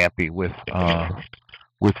not happy with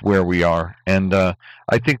with where we are. And I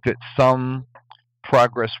think that some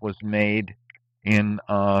progress was made in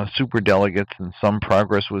superdelegates, and some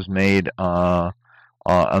progress was made on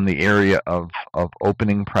the area of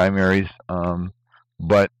opening primaries,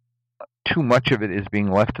 but too much of it is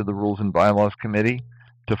being left to the Rules and Bylaws Committee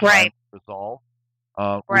to finally resolve,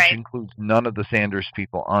 which includes none of the Sanders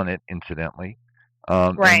people on it, incidentally,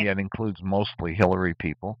 and yet includes mostly Hillary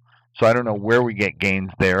people. So I don't know where we get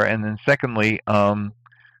gains there. And then secondly, the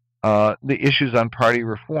issues on party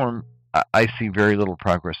reform, I see very little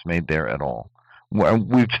progress made there at all.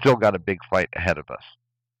 We've still got a big fight ahead of us.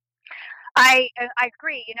 I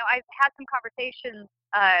agree. You know, I've had some conversations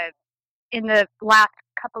in the last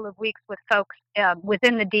couple of weeks with folks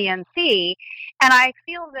within the DNC, and I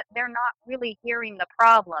feel that they're not really hearing the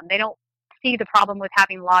problem. They don't see the problem with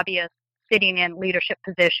having lobbyists sitting in leadership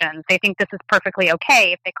positions. They think this is perfectly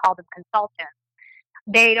okay if they call them consultants.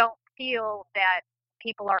 They don't feel that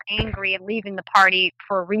people are angry and leaving the party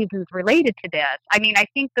for reasons related to this. I mean, I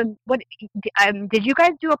think did you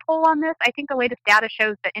guys do a poll on this? I think the latest data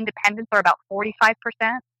shows that independents are about 45%.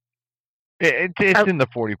 It's in the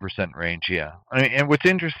 40% range, yeah. I mean, and what's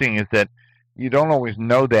interesting is that you don't always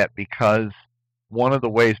know that, because one of the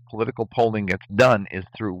ways political polling gets done is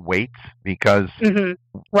through weights, because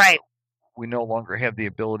we no longer have the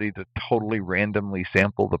ability to totally randomly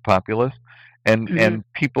sample the populace, and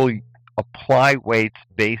people apply weights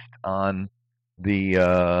based on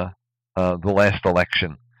the last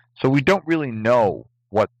election. So we don't really know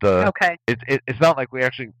what the it's not like we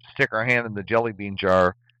actually stick our hand in the jelly bean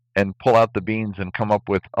jar and pull out the beans and come up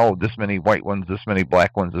with, oh, this many white ones, this many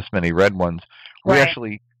black ones, this many red ones. We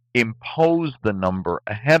actually impose the number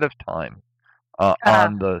ahead of time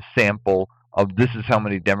on the sample of this is how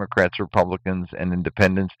many Democrats, Republicans, and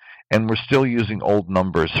independents, and we're still using old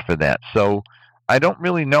numbers for that. So I don't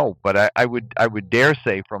really know, but I would dare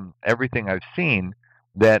say from everything I've seen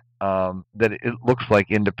that that it looks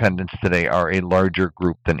like independents today are a larger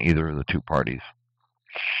group than either of the two parties.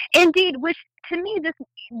 Indeed, which to me,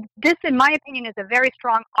 this in my opinion is a very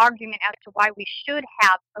strong argument as to why we should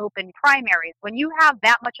have open primaries. When you have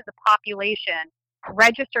that much of the population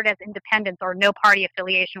registered as independents or no party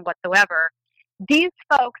affiliation whatsoever, these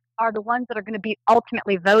folks are the ones that are going to be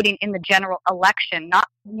ultimately voting in the general election, not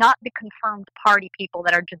the confirmed party people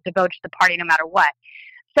that are just devoted to the party no matter what.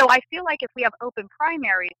 So I feel like if we have open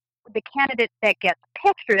primaries, the candidate that gets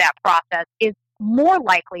picked through that process is more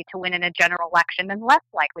likely to win in a general election and less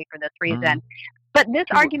likely for this reason. But this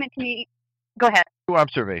argument to me, go ahead. Two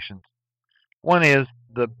observations. One is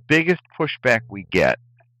the biggest pushback we get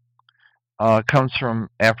comes from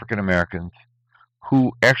African Americans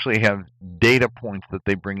who actually have data points that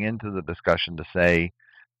they bring into the discussion to say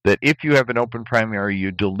that if you have an open primary,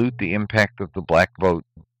 you dilute the impact of the black vote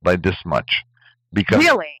by this much. Because,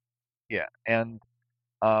 really? Yeah, and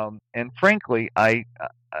frankly,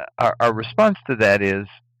 our response to that is,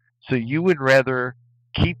 so you would rather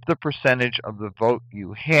keep the percentage of the vote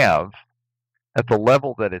you have at the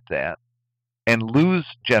level that it's at and lose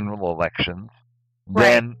general elections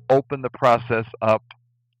than open the process up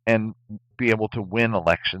and be able to win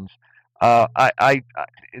elections.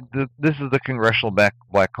 This is the Congressional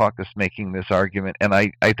Black Caucus making this argument, and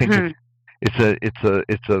I think it's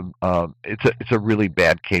a really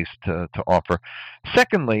bad case to offer.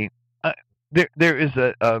 Secondly, there is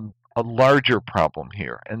a larger problem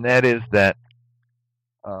here, and that is that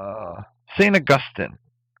St. Augustine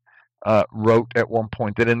wrote at one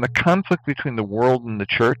point that in the conflict between the world and the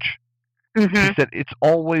church, he said it's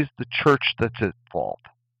always the church that's at fault.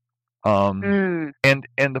 And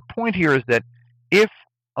the point here is that if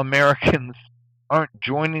Americans aren't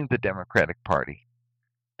joining the Democratic Party,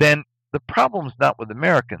 then the problem's not with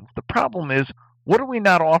Americans. The problem is, what are we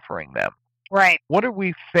not offering them? Right. What are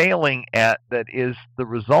we failing at that is the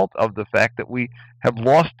result of the fact that we have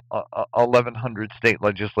lost 1,100 state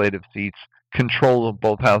legislative seats, control of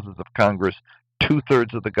both houses of Congress,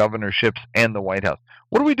 2/3 of the governorships, and the White House?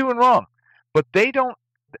 What are we doing wrong? But they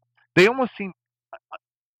almost seem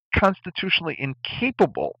constitutionally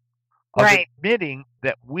incapable of admitting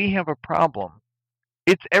that we have a problem.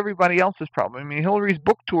 It's everybody else's problem. I mean, Hillary's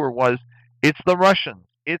book tour was, it's the Russians,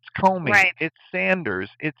 it's Comey, it's Sanders,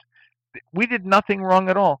 we did nothing wrong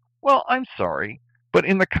at all. Well, I'm sorry, but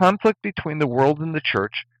in the conflict between the world and the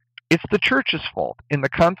church, it's the church's fault. In the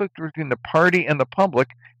conflict between the party and the public,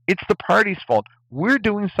 it's the party's fault. We're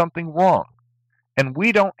doing something wrong. And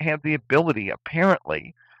we don't have the ability,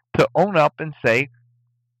 apparently, to own up and say,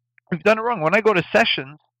 we've done it wrong. When I go to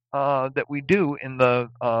sessions that we do in the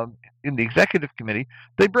executive committee,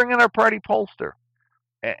 they bring in our party pollster.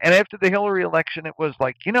 And after the Hillary election, it was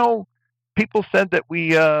like, people said that we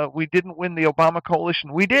didn't win the Obama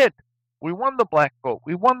coalition. We did. We won the black vote.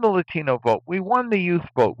 We won the Latino vote. We won the youth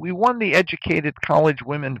vote. We won the educated college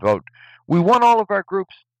women vote. We won all of our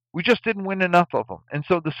groups. We just didn't win enough of them. And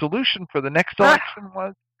so the solution for the next election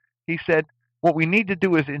was, he said, what we need to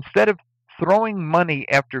do is, instead of throwing money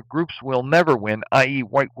after groups will never win, i.e.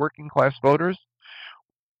 white working class voters,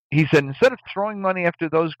 he said, instead of throwing money after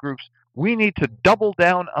those groups, we need to double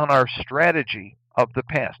down on our strategy of the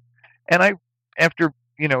past. And after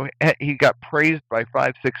he got praised by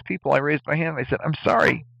 5-6 people, I raised my hand and I said, I'm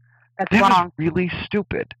sorry. That's that wrong. is really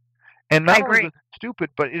stupid. And not only is it stupid,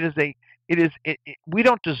 but we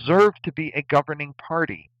don't deserve to be a governing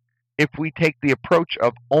party if we take the approach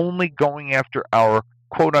of only going after our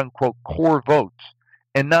quote unquote core votes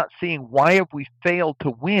and not seeing why have we failed to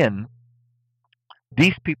win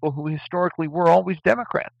these people who historically were always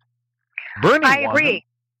Democrats. Bernie I won agree. them.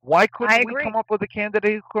 Why couldn't we come up with a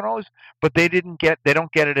candidate who could always? But they don't get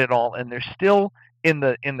it at all, and they're still in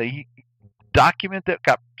the document that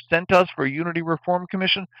got sent to us for a Unity Reform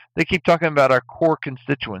Commission. They keep talking about our core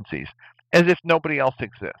constituencies as if nobody else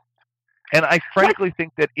exists. And I frankly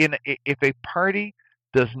think that if a party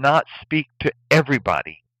does not speak to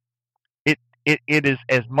everybody, it is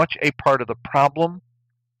as much a part of the problem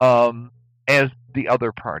as the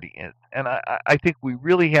other party is. And I think we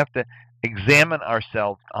really have to examine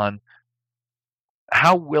ourselves on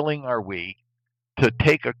how willing are we to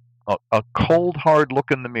take a cold, hard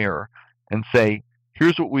look in the mirror and say,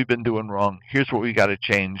 here's what we've been doing wrong. Here's what we got to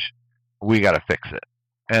change. We got to fix it.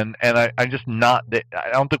 And I just not that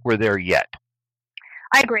I don't think we're there yet.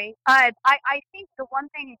 I agree. I think the one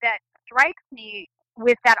thing that strikes me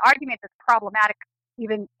with that argument that's problematic,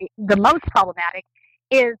 even the most problematic,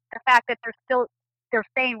 is the fact that they're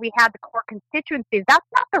saying we had the core constituencies. That's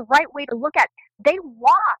not the right way to look at it. They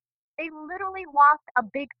lost. They literally lost a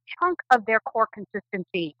big chunk of their core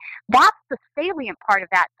consistency. That's the salient part of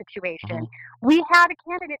that situation. Mm-hmm. We had a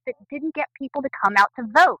candidate that didn't get people to come out to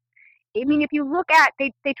vote. I mean, if you look at,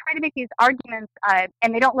 they try to make these arguments,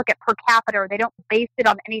 and they don't look at per capita, or they don't base it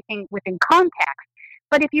on anything within context.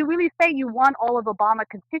 But if you really say you won all of Obama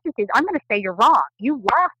constituencies, I'm going to say you're wrong. You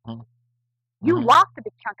lost. Mm-hmm. You lost a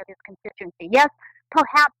big chunk of his constituency. Yes,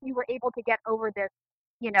 perhaps you were able to get over this,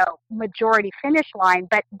 majority finish line,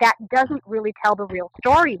 but that doesn't really tell the real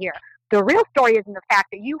story here. The real story is in the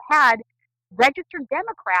fact that you had registered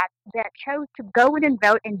Democrats that chose to go in and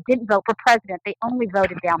vote and didn't vote for president. They only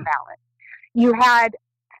voted down ballot. You had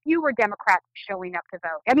fewer Democrats showing up to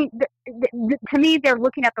vote. I mean, to me, they're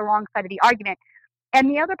looking at the wrong side of the argument. And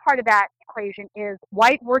the other part of that equation is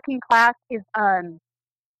white working class is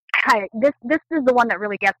this is the one that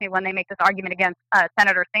really gets me when they make this argument against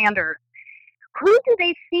Senator Sanders. Who do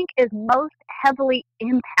they think is most heavily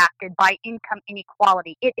impacted by income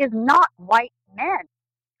inequality? It is not white men.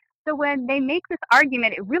 So when they make this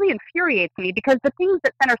argument, it really infuriates me, because the things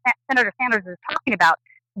that Senator Sanders is talking about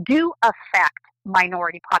do affect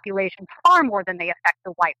minority populations far more than they affect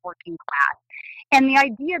the white working class. And the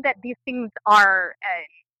idea that these things are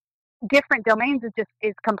different domains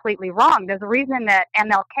is completely wrong. There's a reason that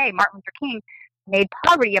MLK, Martin Luther King, made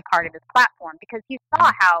poverty a part of his platform, because he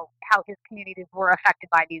saw how his communities were affected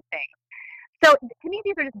by these things. So to me,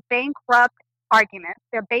 these are just bankrupt arguments.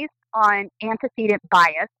 They're based on antecedent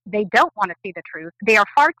bias. They don't want to see the truth. They are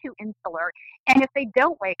far too insular. And if they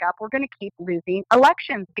don't wake up, we're going to keep losing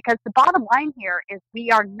elections, because the bottom line here is we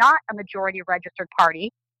are not a majority registered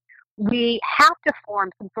party. We have to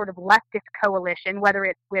form some sort of leftist coalition, whether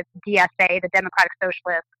it's with DSA, the Democratic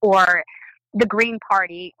Socialists, or the Green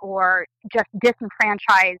Party, or just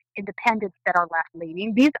disenfranchised independents that are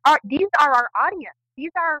left-leaning. These are our audience.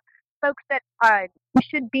 These are folks that we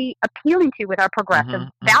should be appealing to with our progressive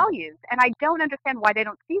values, and I don't understand why they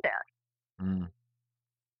don't see this.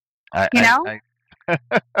 I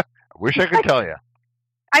wish I could tell you.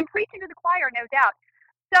 I'm preaching to the choir, no doubt.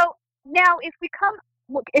 So now, if we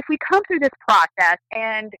come through this process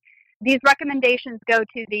and these recommendations go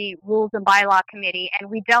to the Rules and Bylaw Committee, and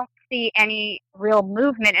we don't see any real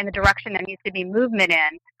movement in the direction there needs to be movement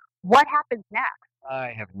in, what happens next? I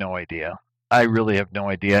have no idea. I really have no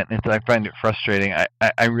idea, and I find it frustrating.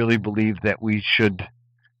 I really believe that we should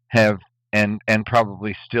have, and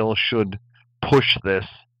probably still should, push this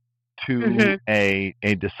to a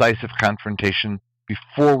decisive confrontation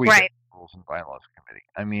before we get to the Rules and Bylaws Committee.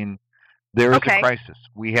 I mean, there is a crisis.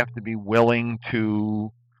 We have to be willing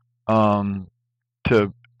to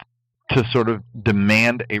sort of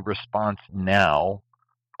demand a response now,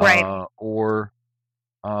 or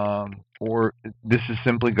this is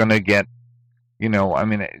simply going to get, I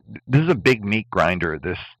mean, this is a big meat grinder.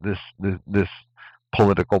 This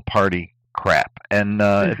political party crap. And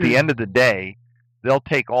at the end of the day, they'll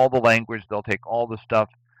take all the language, they'll take all the stuff,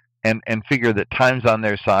 and figure that time's on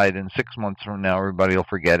their side, and 6 months from now, everybody will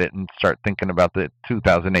forget it and start thinking about the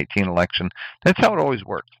 2018 election. That's how it always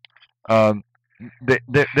works.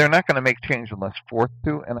 They're not going to make change unless forced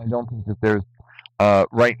to, and I don't think that there's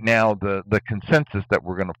right now the consensus that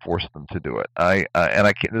we're going to force them to do it. I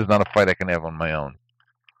can't, there's not a fight I can have on my own.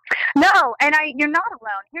 No, and you're not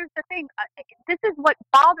alone. Here's the thing. This is what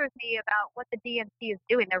bothers me about what the DNC is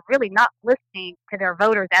doing. They're really not listening to their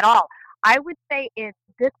voters at all. I would say in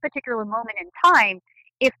this particular moment in time,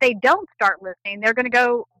 if they don't start listening, they're going to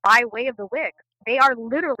go by way of the Whigs. They are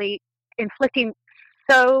literally inflicting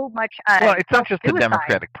so much well, it's not just suicide. The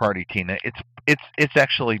Democratic Party, Tina. It's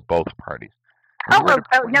actually both parties.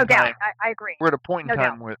 No doubt. I agree. We're at a point in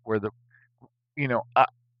time where the,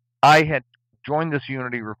 I had joined this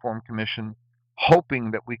Unity Reform Commission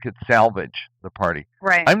hoping that we could salvage the party.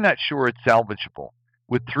 Right. I'm not sure it's salvageable.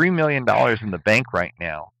 With $3 million in the bank right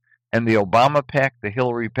now, and the Obama PAC, the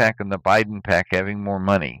Hillary PAC, and the Biden PAC having more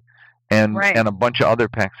money, and a bunch of other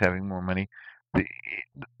PACs having more money,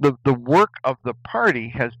 the work of the party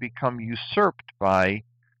has become usurped by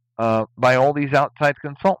all these outside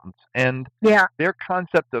consultants, and their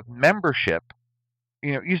concept of membership,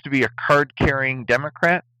 it used to be a card-carrying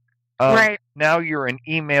Democrat. Now you're an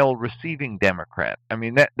email-receiving Democrat. I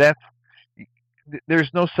mean, there's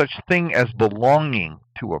no such thing as belonging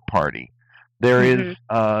to a party. There is,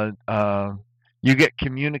 you get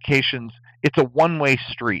communications. It's a one-way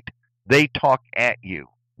street. They talk at you.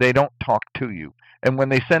 They don't talk to you. And when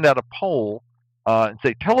they send out a poll and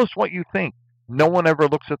say, tell us what you think, no one ever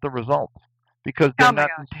looks at the results because they're not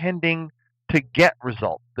intending to get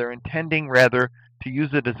results. They're intending, rather, to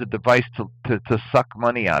use it as a device to suck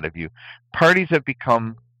money out of you. Parties have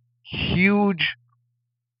become huge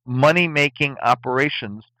money-making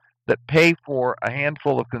operations that pay for a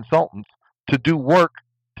handful of consultants to do work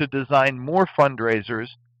to design more fundraisers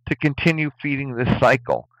to continue feeding this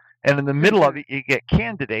cycle. And in the middle of it, you get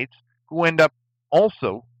candidates who end up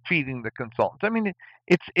also feeding the consultants. I mean,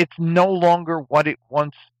 it's no longer what it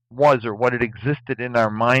once was or what it existed in our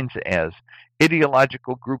minds as.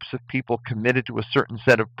 Ideological groups of people committed to a certain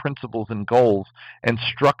set of principles and goals and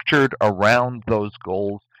structured around those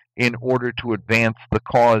goals in order to advance the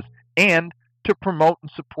cause and to promote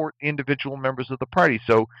and support individual members of the party.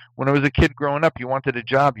 So when I was a kid growing up, you wanted a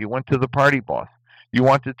job, you went to the party boss. You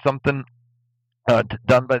wanted something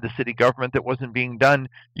done by the city government that wasn't being done,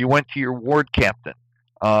 you went to your ward captain.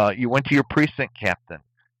 You went to your precinct captain.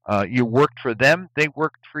 You worked for them, they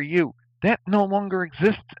worked for you. That no longer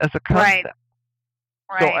exists as a concept.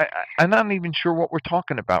 So I'm not even sure what we're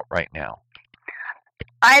talking about right now.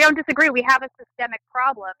 I don't disagree. We have a systemic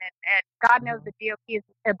problem, and God knows the GOP is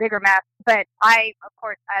a bigger mess. But I, of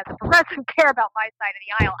course, as a progressive, care about my side of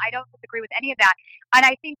the aisle. I don't disagree with any of that. And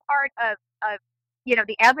I think part of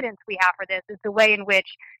the evidence we have for this is the way in which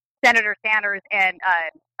Senator Sanders and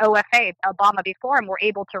OFA, Obama before him, were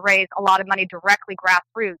able to raise a lot of money directly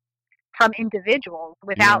grassroots from individuals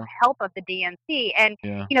without help of the DNC. And,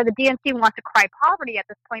 the DNC wants to cry poverty at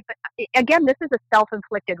this point. But again, this is a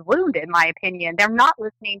self-inflicted wound, in my opinion. They're not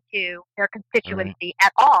listening to their constituency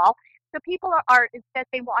at all. So people are instead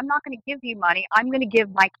saying, well, I'm not going to give you money. I'm going to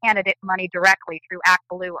give my candidate money directly through Act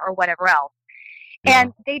Blue or whatever else.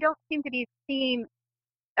 And they don't seem to be seeing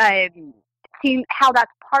how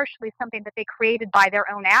that's partially something that they created by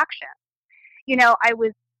their own actions.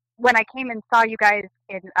 When I came and saw you guys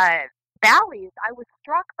in Bally's, I was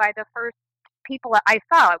struck by the first people I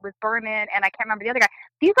saw. It was Berman, and I can't remember the other guy.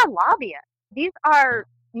 These are lobbyists. These are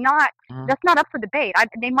not, that's not up for debate.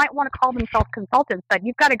 They might want to call themselves consultants, but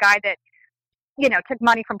you've got a guy that, took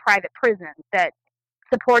money from private prisons, that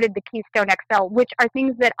supported the Keystone XL, which are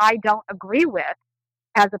things that I don't agree with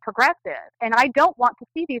as a progressive. And I don't want to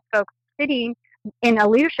see these folks sitting in a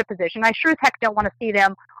leadership position. I sure as heck don't want to see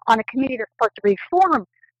them on a committee that's supposed to reform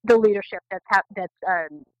the leadership that's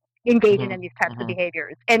engaging in these types of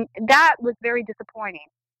behaviors. And that was very disappointing.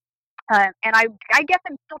 And I guess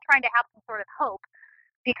I'm still trying to have some sort of hope,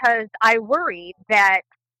 because I worry that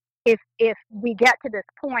if we get to this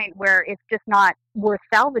point where it's just not worth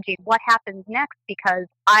salvaging, what happens next? Because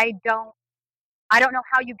I don't know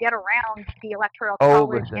how you get around the Electoral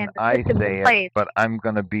College and the systems in place. But I'm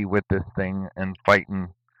going to be with this thing and fighting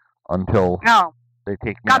until they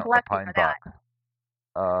take me out the pine box.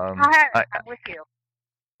 I'm with you.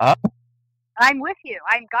 I'm with you.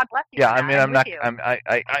 God bless you. Yeah, I mean, I'm not. You.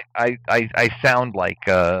 I sound like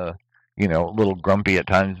a little grumpy at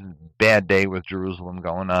times. Bad day with Jerusalem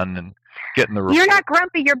going on and getting the report. You're not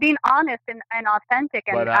grumpy. You're being honest and authentic,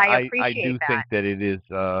 and but I appreciate that. I do think that it is.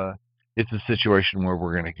 it's a situation where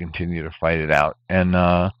we're going to continue to fight it out. And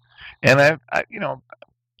I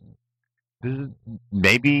this is,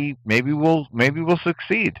 maybe we'll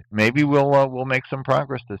succeed. Maybe we'll make some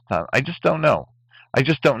progress this time. I just don't know.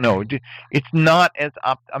 It's not as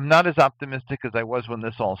I'm not as optimistic as I was when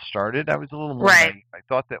this all started. I was a little more naive. I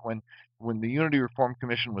thought that when the Unity Reform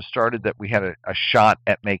Commission was started, that we had a shot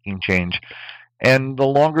at making change. And the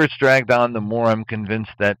longer it's dragged on, the more I'm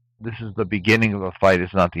convinced that this is the beginning of a fight.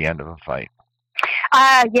 It's not the end of a fight.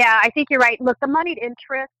 Yeah, I think you're right. Look, the moneyed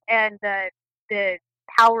interests and the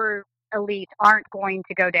power elite aren't going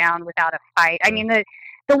to go down without a fight. I mean, the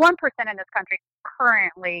 1% in this country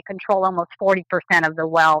currently control almost 40% of the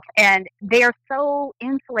wealth, and they are so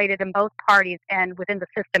insulated in both parties and within the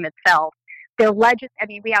system itself. I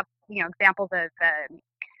mean, we have examples of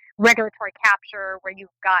regulatory capture where you've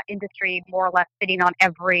got industry more or less sitting on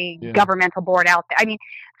every governmental board out there. I mean,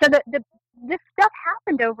 so this stuff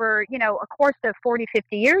happened over, a course of 40,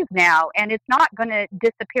 50 years now, and it's not going to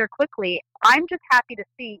disappear quickly. I'm just happy to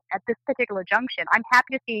see, at this particular junction, I'm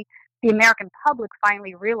happy to see the American public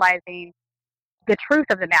finally realizing the truth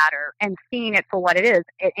of the matter and seeing it for what it is,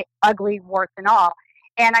 ugly, warts and all.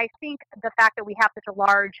 And I think the fact that we have such a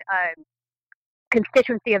large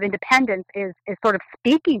constituency of independents is sort of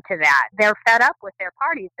speaking to that. They're fed up with their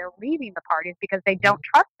parties. They're leaving the parties because they don't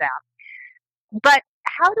trust them. But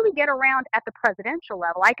how do we get around at the presidential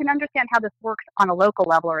level? I can understand how this works on a local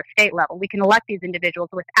level or a state level. We can elect these individuals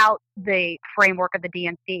without the framework of the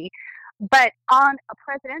DNC. But on a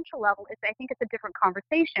presidential level, I think it's a different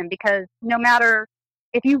conversation, because no matter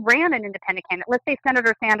if you ran an independent candidate, let's say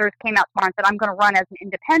Senator Sanders came out tomorrow and said, I'm going to run as an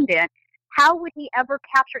independent, how would he ever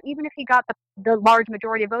capture, even if he got the large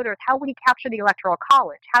majority of voters, how would he capture the Electoral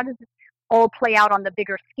College? How does this all play out on the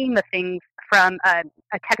bigger scheme of things from a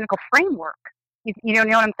technical framework? You know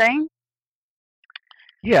what I'm saying?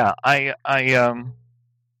 Yeah, I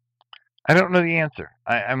don't know the answer.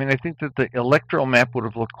 I mean, I think that the electoral map would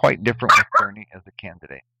have looked quite different with Bernie as a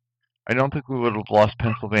candidate. I don't think we would have lost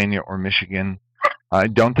Pennsylvania or Michigan. I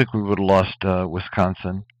don't think we would have lost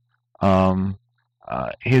Wisconsin.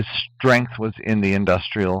 His strength was in the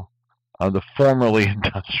industrial, the formerly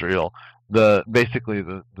industrial, basically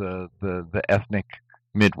the ethnic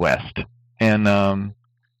Midwest, and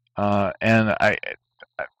I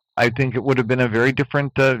think it would have been a very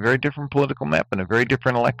different political map and a very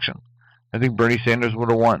different election. I think Bernie Sanders would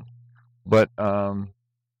have won, but I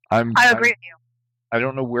agree with you. I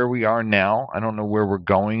don't know where we are now. I don't know where we're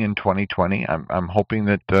going in 2020. I'm hoping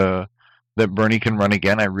that Bernie can run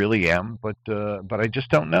again. I really am, but I just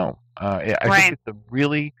don't know. I think it's a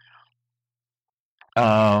really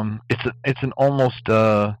it's an almost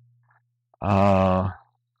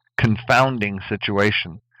confounding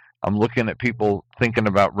situation. I'm looking at people thinking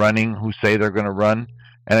about running who say they're going to run,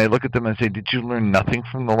 and I look at them and say, "Did you learn nothing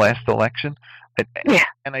from the last election?" Yeah.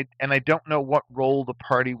 And I don't know what role the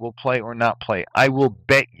party will play or not play. I will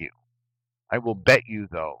bet you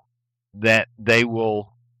though, that they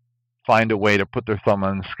will find a way to put their thumb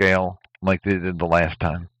on the scale like they did the last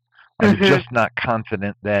time. I'm just not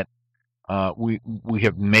confident that we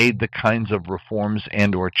have made the kinds of reforms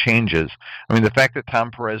and or changes. I mean, the fact that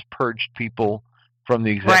Tom Perez purged people from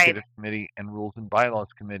the Executive Committee and Rules and Bylaws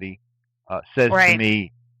Committee says to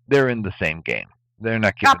me they're in the same game. They're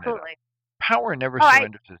not giving it up. Power never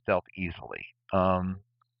surrenders itself easily. And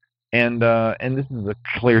this is a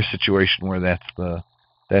clear situation where that's the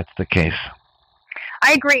case.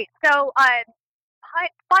 I agree. So,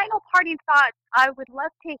 final parting thoughts. I would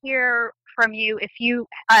love to hear from you if you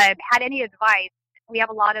had any advice. We have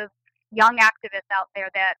a lot of young activists out there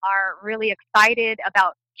that are really excited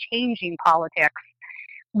about changing politics.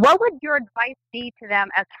 What would your advice be to them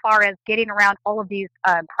as far as getting around all of these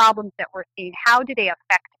problems that we're seeing? How do they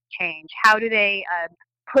affect change? How do they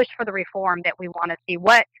push for the reform that we want to see?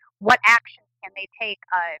 What actions can they take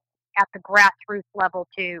at the grassroots level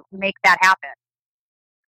to make that happen?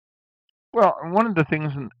 Well, one of the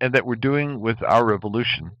things that we're doing with our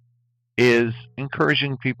revolution is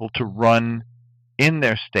encouraging people to run in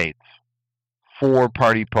their states for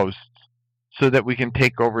party posts so that we can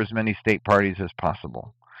take over as many state parties as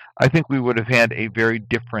possible. I think we would have had a very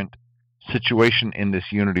different situation in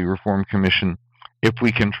this Unity Reform Commission if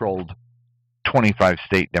we controlled 25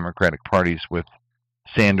 state Democratic parties with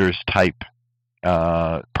Sanders-type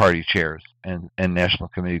party chairs and national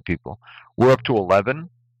committee people. We're up to 11,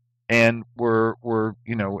 and we're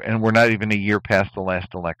not even a year past the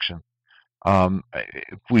last election.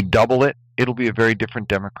 If we double it, it'll be a very different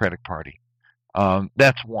Democratic Party.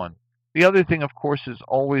 That's one. The other thing, of course, is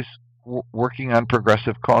always working on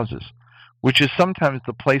progressive causes, which is sometimes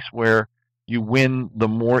the place where you win the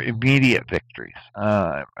more immediate victories.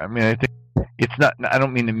 I think it's not. I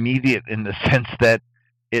don't mean immediate in the sense that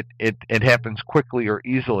it happens quickly or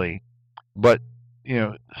easily, but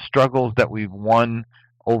struggles that we've won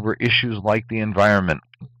over issues like the environment,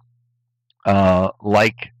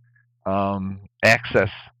 like access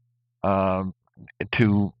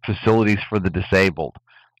to facilities for the disabled,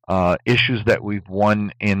 issues that we've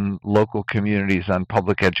won in local communities on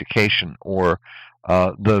public education, or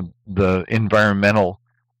the environmental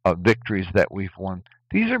victories that we've won.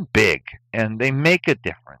 These are big, and they make a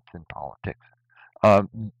difference in politics.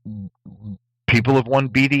 People have won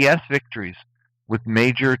BDS victories with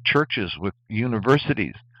major churches, with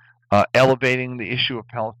universities, elevating the issue of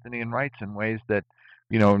Palestinian rights in ways that,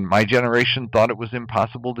 my generation thought it was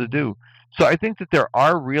impossible to do. So I think that there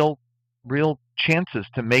are real chances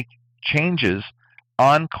to make changes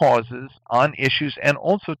on causes, on issues, and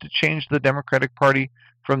also to change the Democratic Party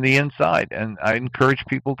from the inside. And I encourage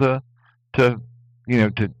people to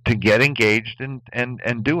get engaged and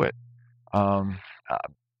do it. I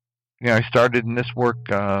started in this work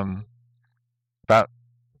about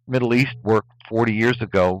Middle East work 40 years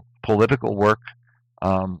ago, political work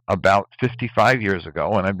about 55 years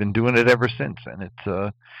ago, and I've been doing it ever since. And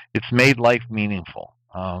it's made life meaningful.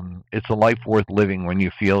 It's a life worth living when you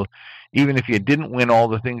feel, even if you didn't win all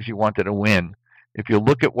the things you wanted to win, if you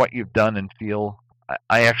look at what you've done and feel,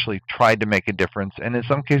 I actually tried to make a difference, and in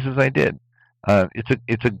some cases I did. It's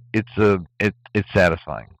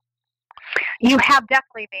satisfying. You have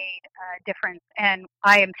definitely made a difference, and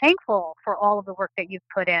I am thankful for all of the work that you've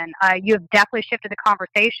put in. You have definitely shifted the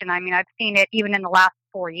conversation. I mean, I've seen it even in the last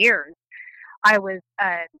 4 years. I was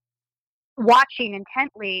watching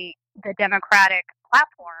intently the Democratic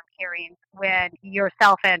platform hearings when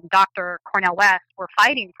yourself and Dr. Cornel West were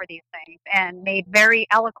fighting for these things and made very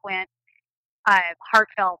eloquent,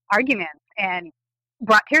 heartfelt arguments and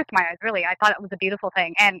brought tears to my eyes, really. I thought it was a beautiful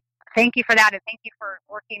thing. And thank you for that, and thank you for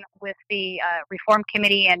working with the Reform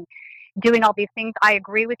Committee and doing all these things. I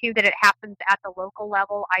agree with you that it happens at the local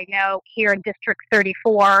level. I know here in District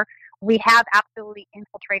 34, we have absolutely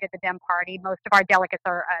infiltrated the Dem Party. Most of our delegates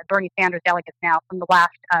are Bernie Sanders delegates now from the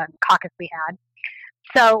last caucus we had.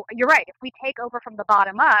 So you're right. If we take over from the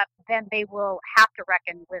bottom up, then they will have to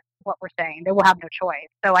reckon with what we're saying. They will have no choice.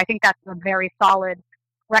 So I think that's a very solid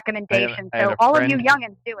recommendation. So all of you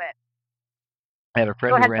youngins, do it. I had a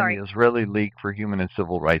friend who ran the Israeli League for Human and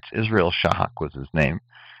Civil Rights. Israel Shahak was his name.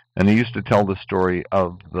 And he used to tell the story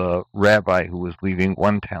of the rabbi who was leaving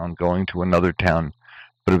one town, going to another town,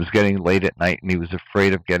 but it was getting late at night, and he was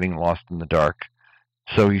afraid of getting lost in the dark.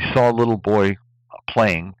 So he saw a little boy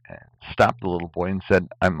playing, stopped the little boy and said,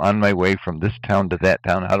 "I'm on my way from this town to that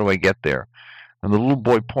town. How do I get there?" And the little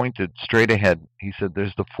boy pointed straight ahead. He said,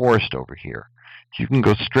 "There's the forest over here. You can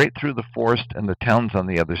go straight through the forest, and the town's on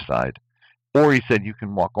the other side. Or," he said, "you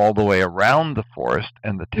can walk all the way around the forest,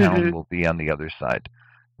 and the town will be on the other side."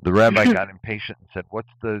 The rabbi got impatient and said,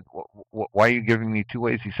 "Why are you giving me two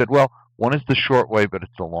ways?" He said, "Well, one is the short way, but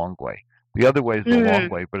it's the long way. The other way is the long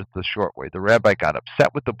way, but it's the short way." The rabbi got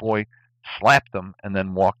upset with the boy, slapped him, and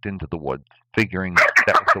then walked into the woods, figuring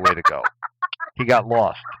that was the way to go. He got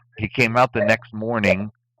lost. He came out the next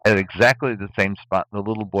morning at exactly the same spot, and the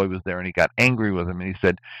little boy was there, and he got angry with him, and he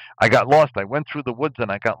said, "I got lost. I went through the woods,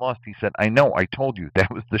 and I got lost." He said, "I know. I told you. That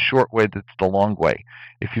was the short way. That's the long way.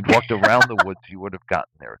 If you'd walked around the woods, you would have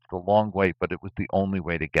gotten there. It's the long way, but it was the only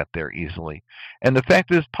way to get there easily." And the fact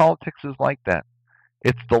is, politics is like that.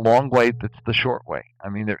 It's the long way that's the short way. I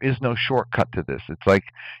mean, there is no shortcut to this. It's like,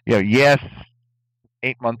 yes,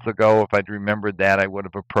 8 months ago, if I'd remembered that, I would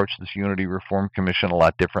have approached this Unity Reform Commission a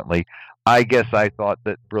lot differently. I guess I thought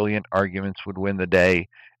that brilliant arguments would win the day,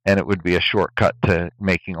 and it would be a shortcut to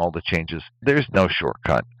making all the changes. There's no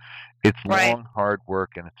shortcut. It's long, hard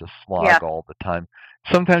work, and it's a slog all the time.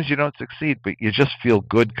 Sometimes you don't succeed, but you just feel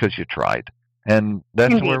good because you tried. And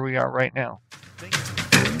that's where we are right now.